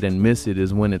upset and miss it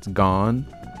is when it's gone.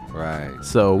 Right.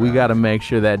 So we got to make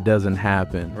sure that doesn't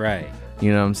happen. Right.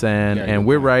 You know what I'm saying? Yeah, and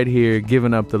we're right here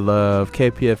giving up the love.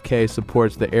 KPFK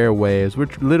supports the airwaves. We're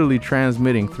literally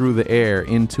transmitting through the air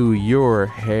into your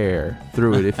hair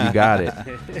through it if you got it.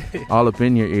 All up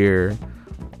in your ear,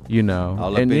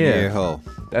 All up in your ear hole.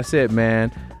 That's it,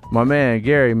 man. My man,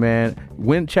 Gary, man.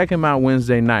 Check him out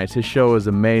Wednesday nights. His show is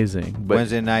amazing. But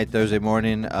Wednesday night, Thursday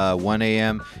morning, 1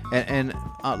 a.m. And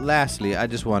lastly, I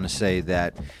just want to say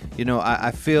that,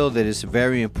 I feel that it's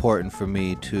very important for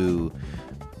me to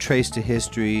trace the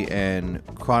history and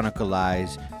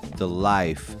chronicleize the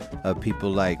life of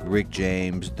people like Rick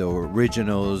James, the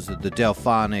Originals, the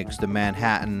Delphonics, the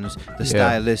Manhattans, the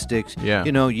Stylistics. Yeah.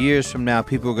 Years from now,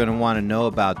 people are going to want to know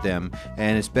about them,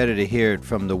 and it's better to hear it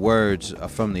from the words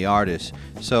from the artist.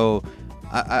 So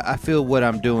I feel what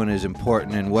I'm doing is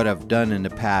important, and what I've done in the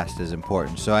past is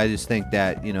important. So I just think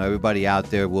that, everybody out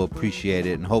there will appreciate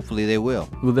it, and hopefully they will.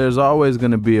 Well, there's always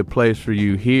going to be a place for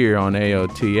you here on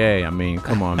AOTA. I mean,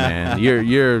 come on, man. you're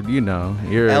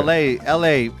LA,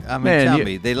 tell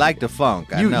me, they like the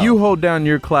funk. I know. You hold down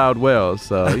your cloud well,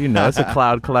 so, it's a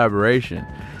cloud collaboration.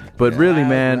 But really,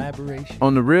 man,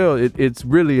 on the real, it's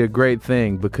really a great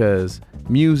thing, because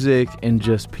music and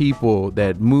just people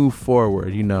that move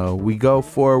forward. You know, we go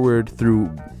forward through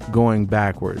going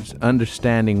backwards,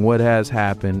 understanding what has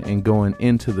happened and going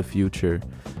into the future,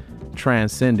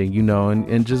 transcending, you know,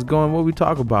 and just going what we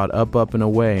talk about, up and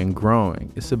away and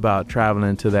growing. It's about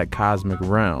traveling to that cosmic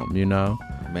realm, you know?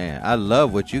 Man, I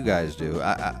love what you guys do.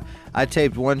 I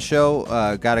taped one show,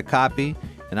 got a copy,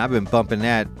 and I've been bumping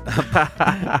that.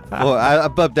 Well, I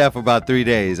bumped that for about 3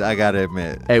 days, I gotta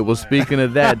admit. Hey, well, speaking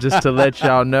of that, just to let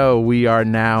y'all know, we are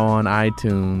now on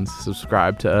iTunes.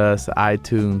 Subscribe to us,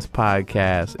 iTunes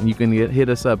Podcast, and you can hit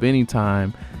us up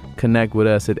anytime. Connect with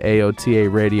us at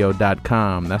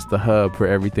aotaradio.com. That's the hub for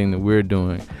everything that we're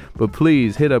doing. But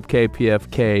please hit up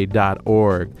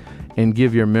kpfk.org and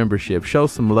give your membership. Show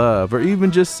some love, or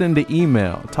even just send an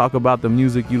email. Talk about the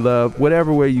music you love,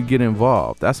 whatever way you get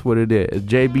involved. That's what it is.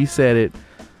 JB said it.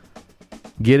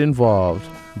 Get involved.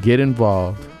 Get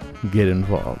involved. Get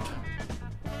involved.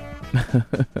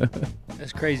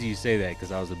 That's crazy you say that,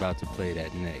 because I was about to play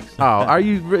that next. Oh, are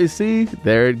you? See,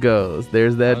 there it goes.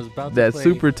 There's that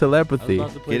super telepathy.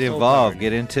 Get involved.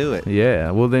 Get into it.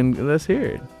 Yeah. Well, then let's hear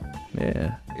it.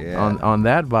 Yeah. On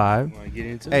that vibe.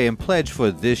 Hey, and pledge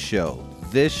for this show.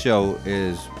 This show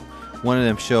is one of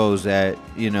them shows that,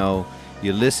 you know,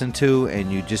 you listen to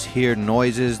and you just hear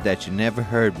noises that you never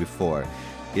heard before.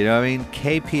 You know what I mean?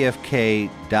 kpfk.org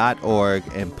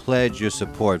and pledge your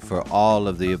support for all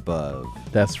of the above.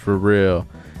 That's for real.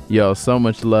 Yo, so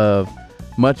much love.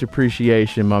 Much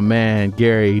appreciation, my man,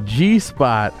 Gary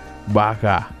G-Spot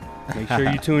Baca. Make sure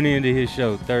you tune in to his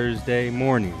show Thursday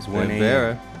mornings, 1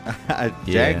 a.m.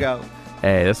 Django.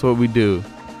 Hey, that's what we do.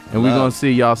 And we're going to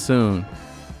see y'all soon.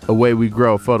 Away we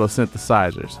grow,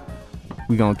 photosynthesizers.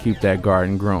 We're going to keep that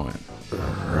garden growing.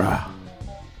 Rah.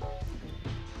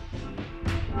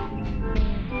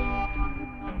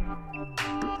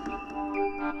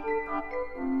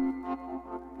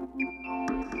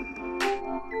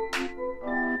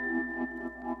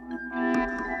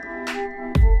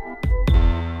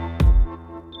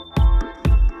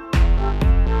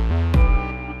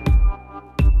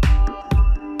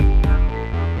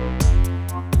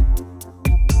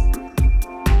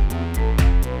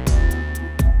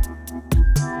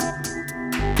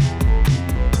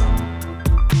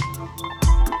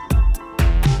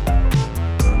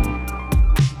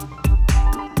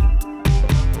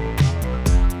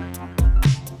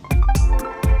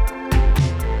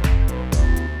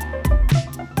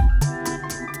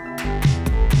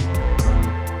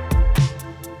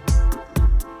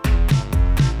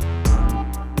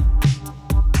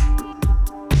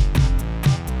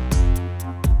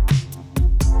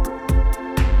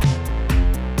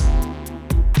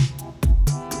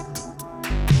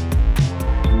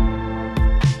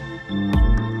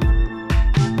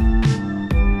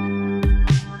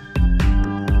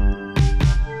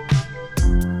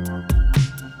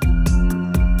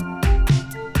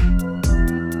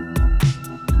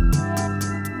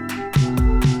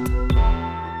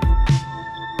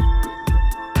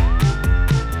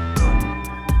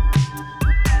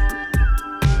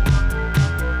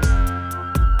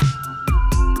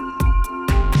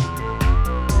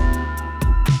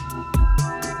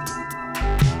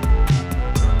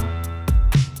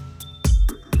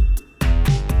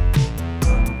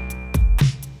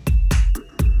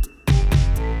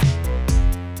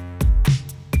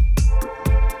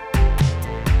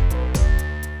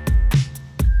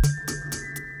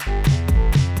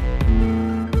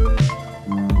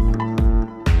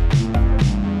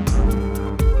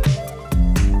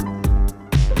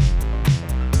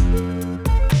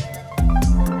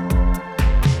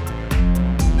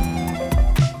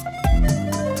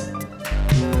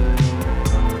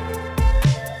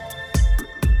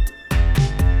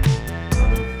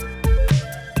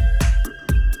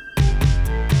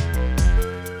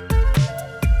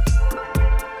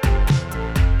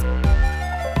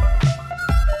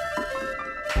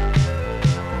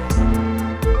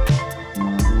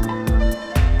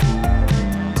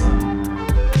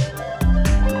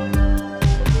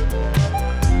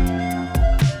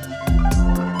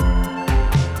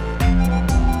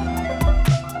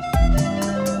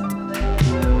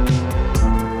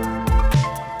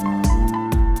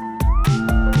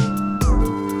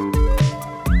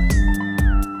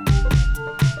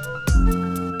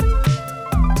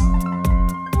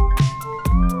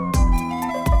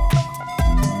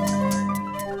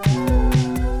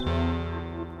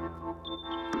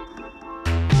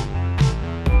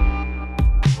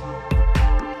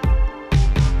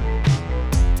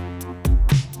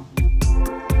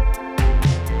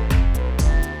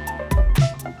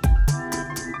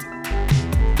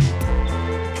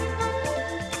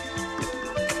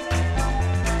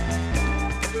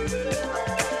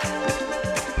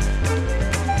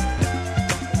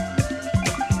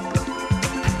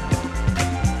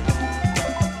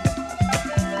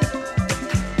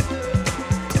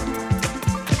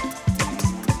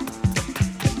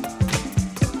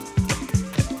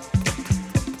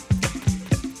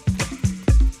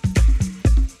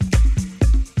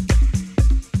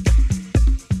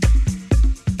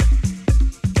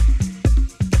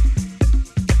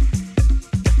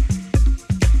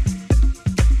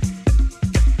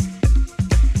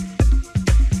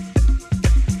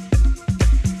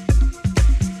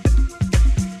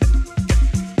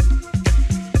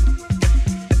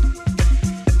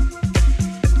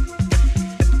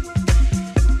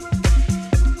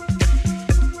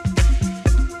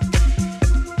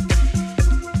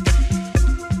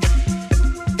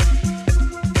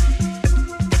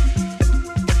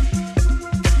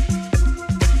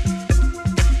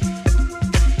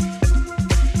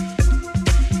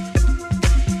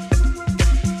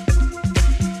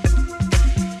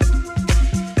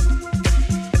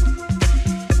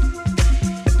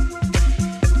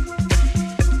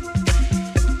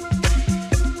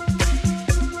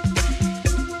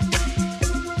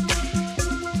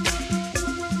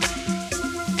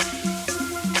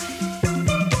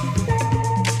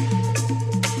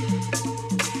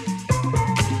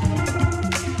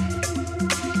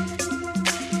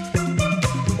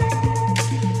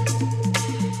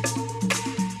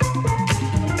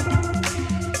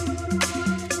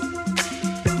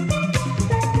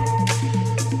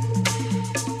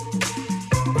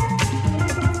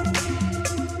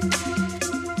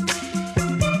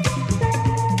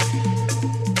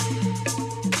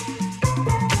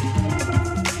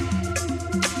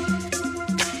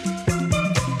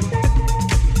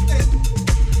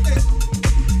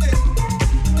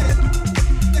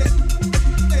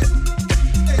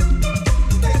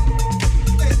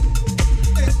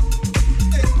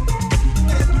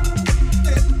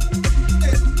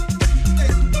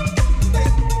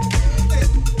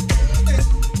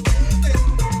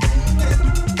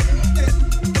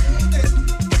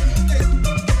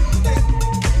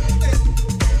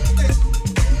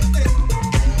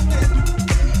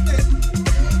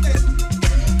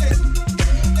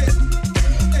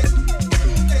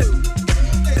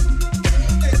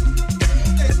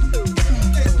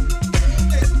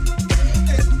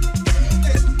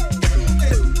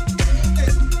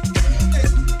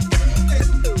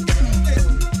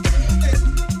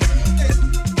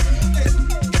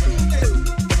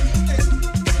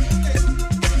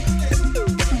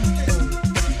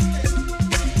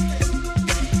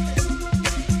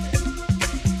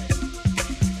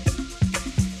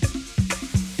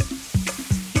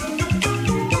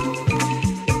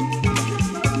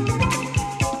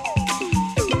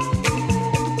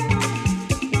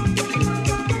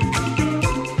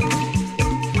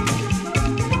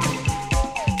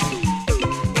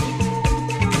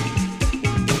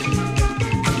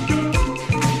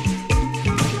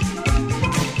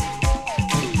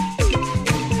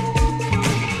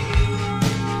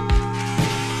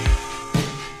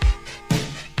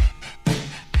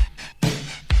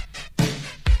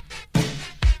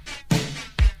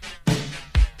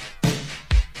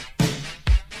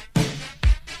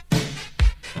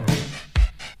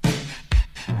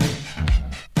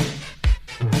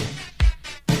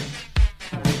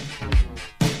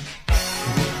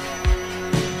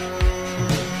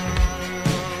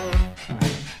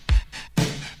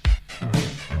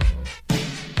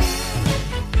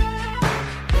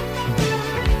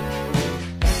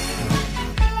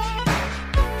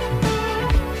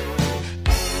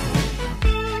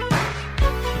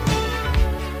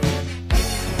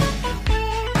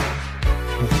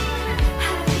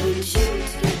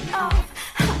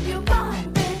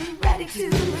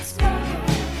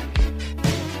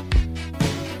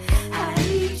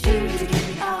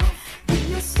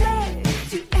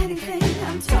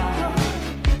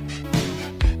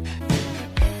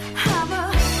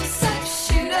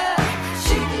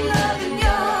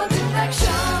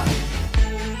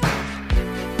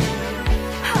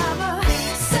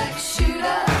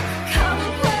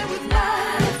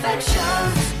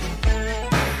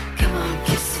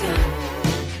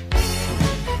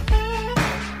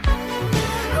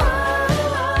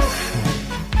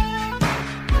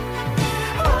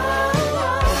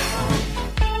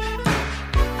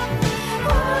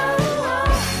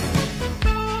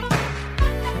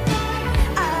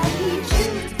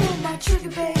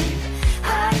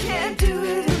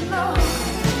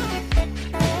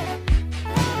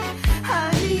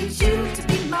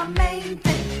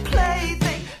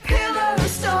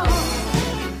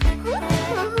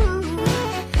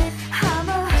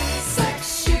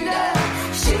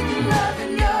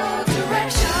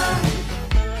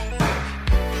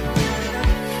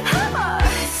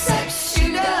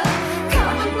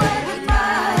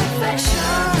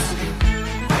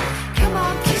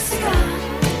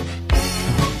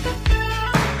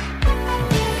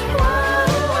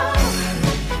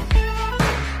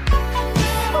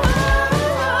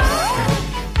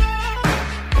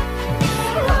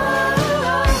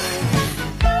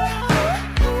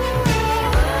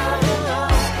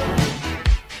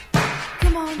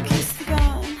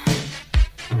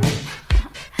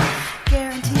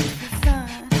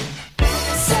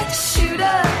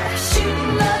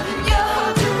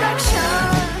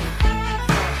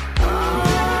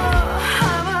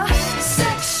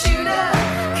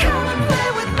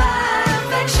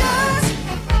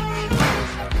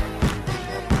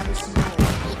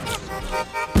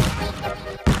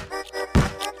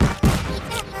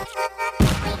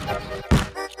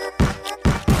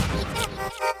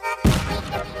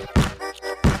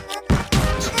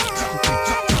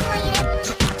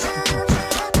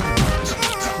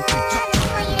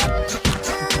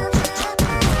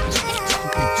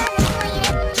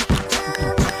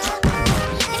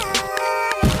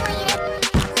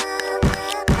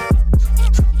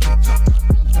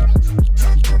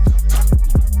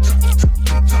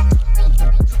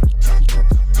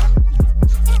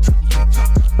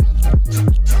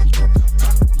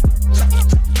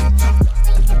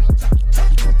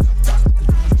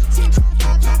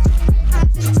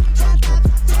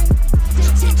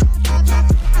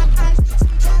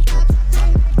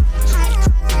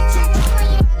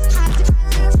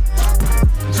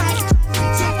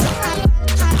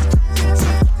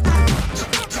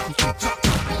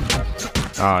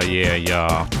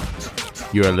 y'all.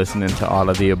 You are listening to All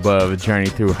of the Above, a journey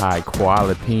through high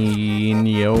quality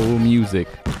music.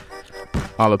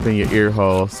 All up in your ear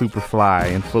hole, super fly,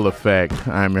 in full effect.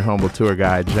 I'm your humble tour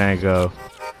guide, Django.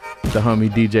 The homie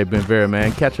DJ Ben Vera,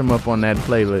 man. Catch him up on that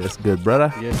playlist, good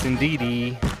brother. Yes,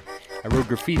 indeedy. I wrote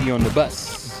graffiti on the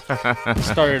bus.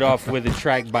 Started off with a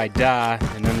track by Da,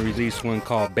 an unreleased one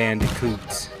called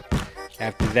Bandicoot.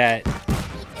 After that,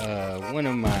 one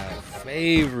of my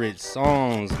favorite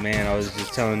songs, man, I was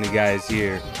just telling the guys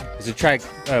here. It's a track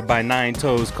by Nine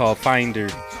Toes called Finder.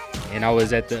 And I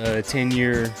was at the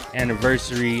 10-year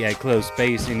anniversary at Club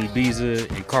Space in Ibiza,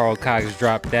 and Carl Cox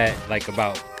dropped that like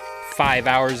about 5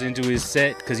 hours into his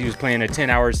set because he was playing a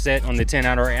 10-hour set on the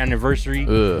 10-hour anniversary.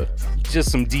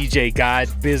 Just some DJ God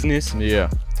business. Yeah.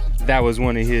 That was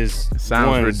one of his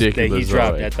ones ridiculous, that he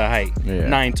dropped right? at the height. Yeah.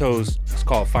 Nine Toes, it's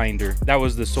called Finder. That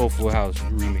was the Soulful House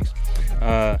remix.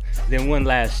 Then one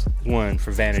last one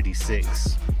for Vanity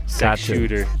 6. Sex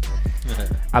Shooter.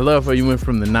 I love how you went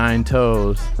from the Nine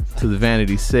Toes to the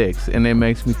Vanity 6, and it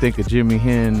makes me think of Jimi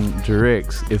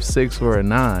Hendrix if 6 were a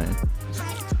 9.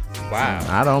 Wow.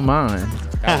 I don't mind.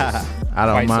 I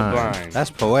don't mind. Sublime. That's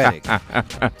poetic.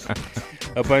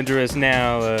 Up under us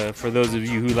now, for those of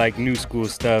you who like new school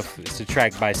stuff, it's a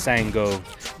track by Sango.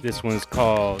 This one's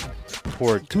called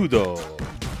Portudo.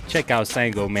 Check out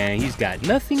Sango, man. He's got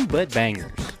nothing but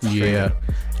bangers. Yeah.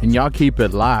 And y'all keep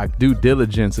it locked. Due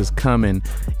diligence is coming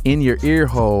in your ear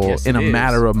hole in a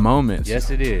matter of moments. Yes,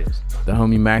 it is. The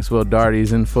homie Maxwell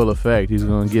Darty's in full effect. He's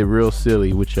going to get real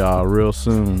silly with y'all real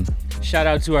soon. Shout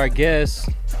out to our guest,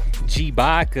 G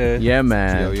Baca. Yeah,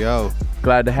 man. Yo.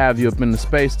 Glad to have you up in the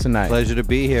space tonight. Pleasure to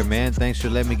be here, man. Thanks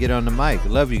for letting me get on the mic.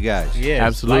 Love you guys. Yeah,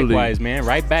 absolutely. Likewise, man.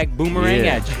 Right back, boomerang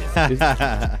at you.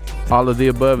 All of the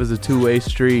above is a two-way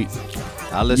street.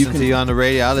 I listen to you on the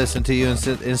radio. I listen to you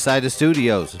inside the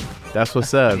studios. That's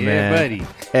what's up, man. buddy.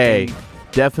 Hey,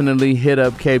 definitely hit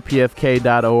up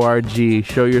kpfk.org.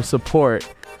 Show your support.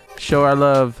 Show our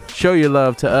love. Show your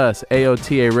love to us.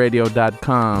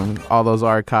 AOTARadio.com. All those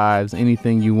archives.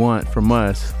 Anything you want from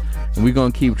us. And we're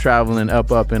going to keep traveling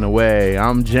up, and away.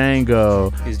 I'm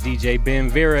Django. It's DJ Ben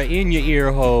Vera in your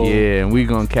ear hole. Yeah, and we're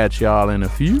going to catch y'all in a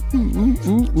few.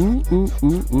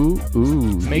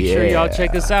 Make sure y'all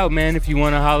check us out, man. If you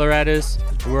want to holler at us,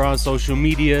 we're on social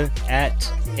media at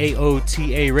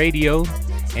AOTA Radio.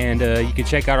 And you can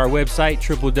check out our website,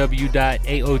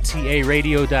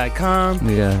 www.aotaradio.com.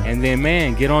 Yeah. And then,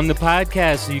 man, get on the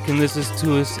podcast so you can listen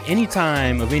to us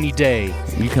anytime of any day.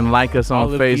 You can like us on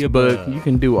Facebook. You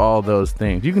can do all those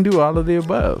things. You can do all of the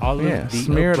above. All of the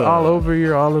Smear above. it all over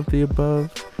your all of the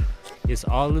above. It's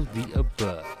all of the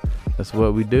above. That's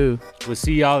what we do. We'll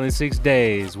see y'all in 6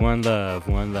 days. One love,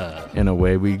 one love. And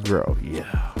away we grow.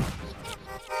 Yeah.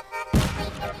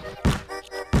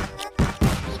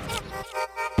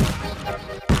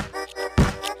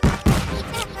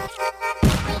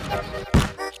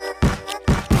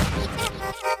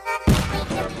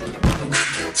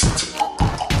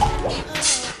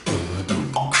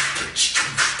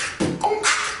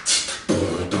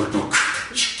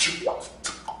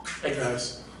 Hey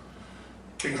guys,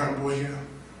 King Homeboy here.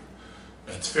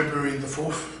 It's February the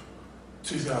 4th,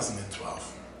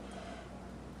 2012.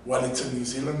 Wellington, New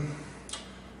Zealand.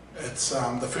 It's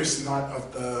the first night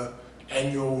of the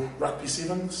annual Rugby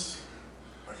Sevens.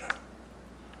 Okay.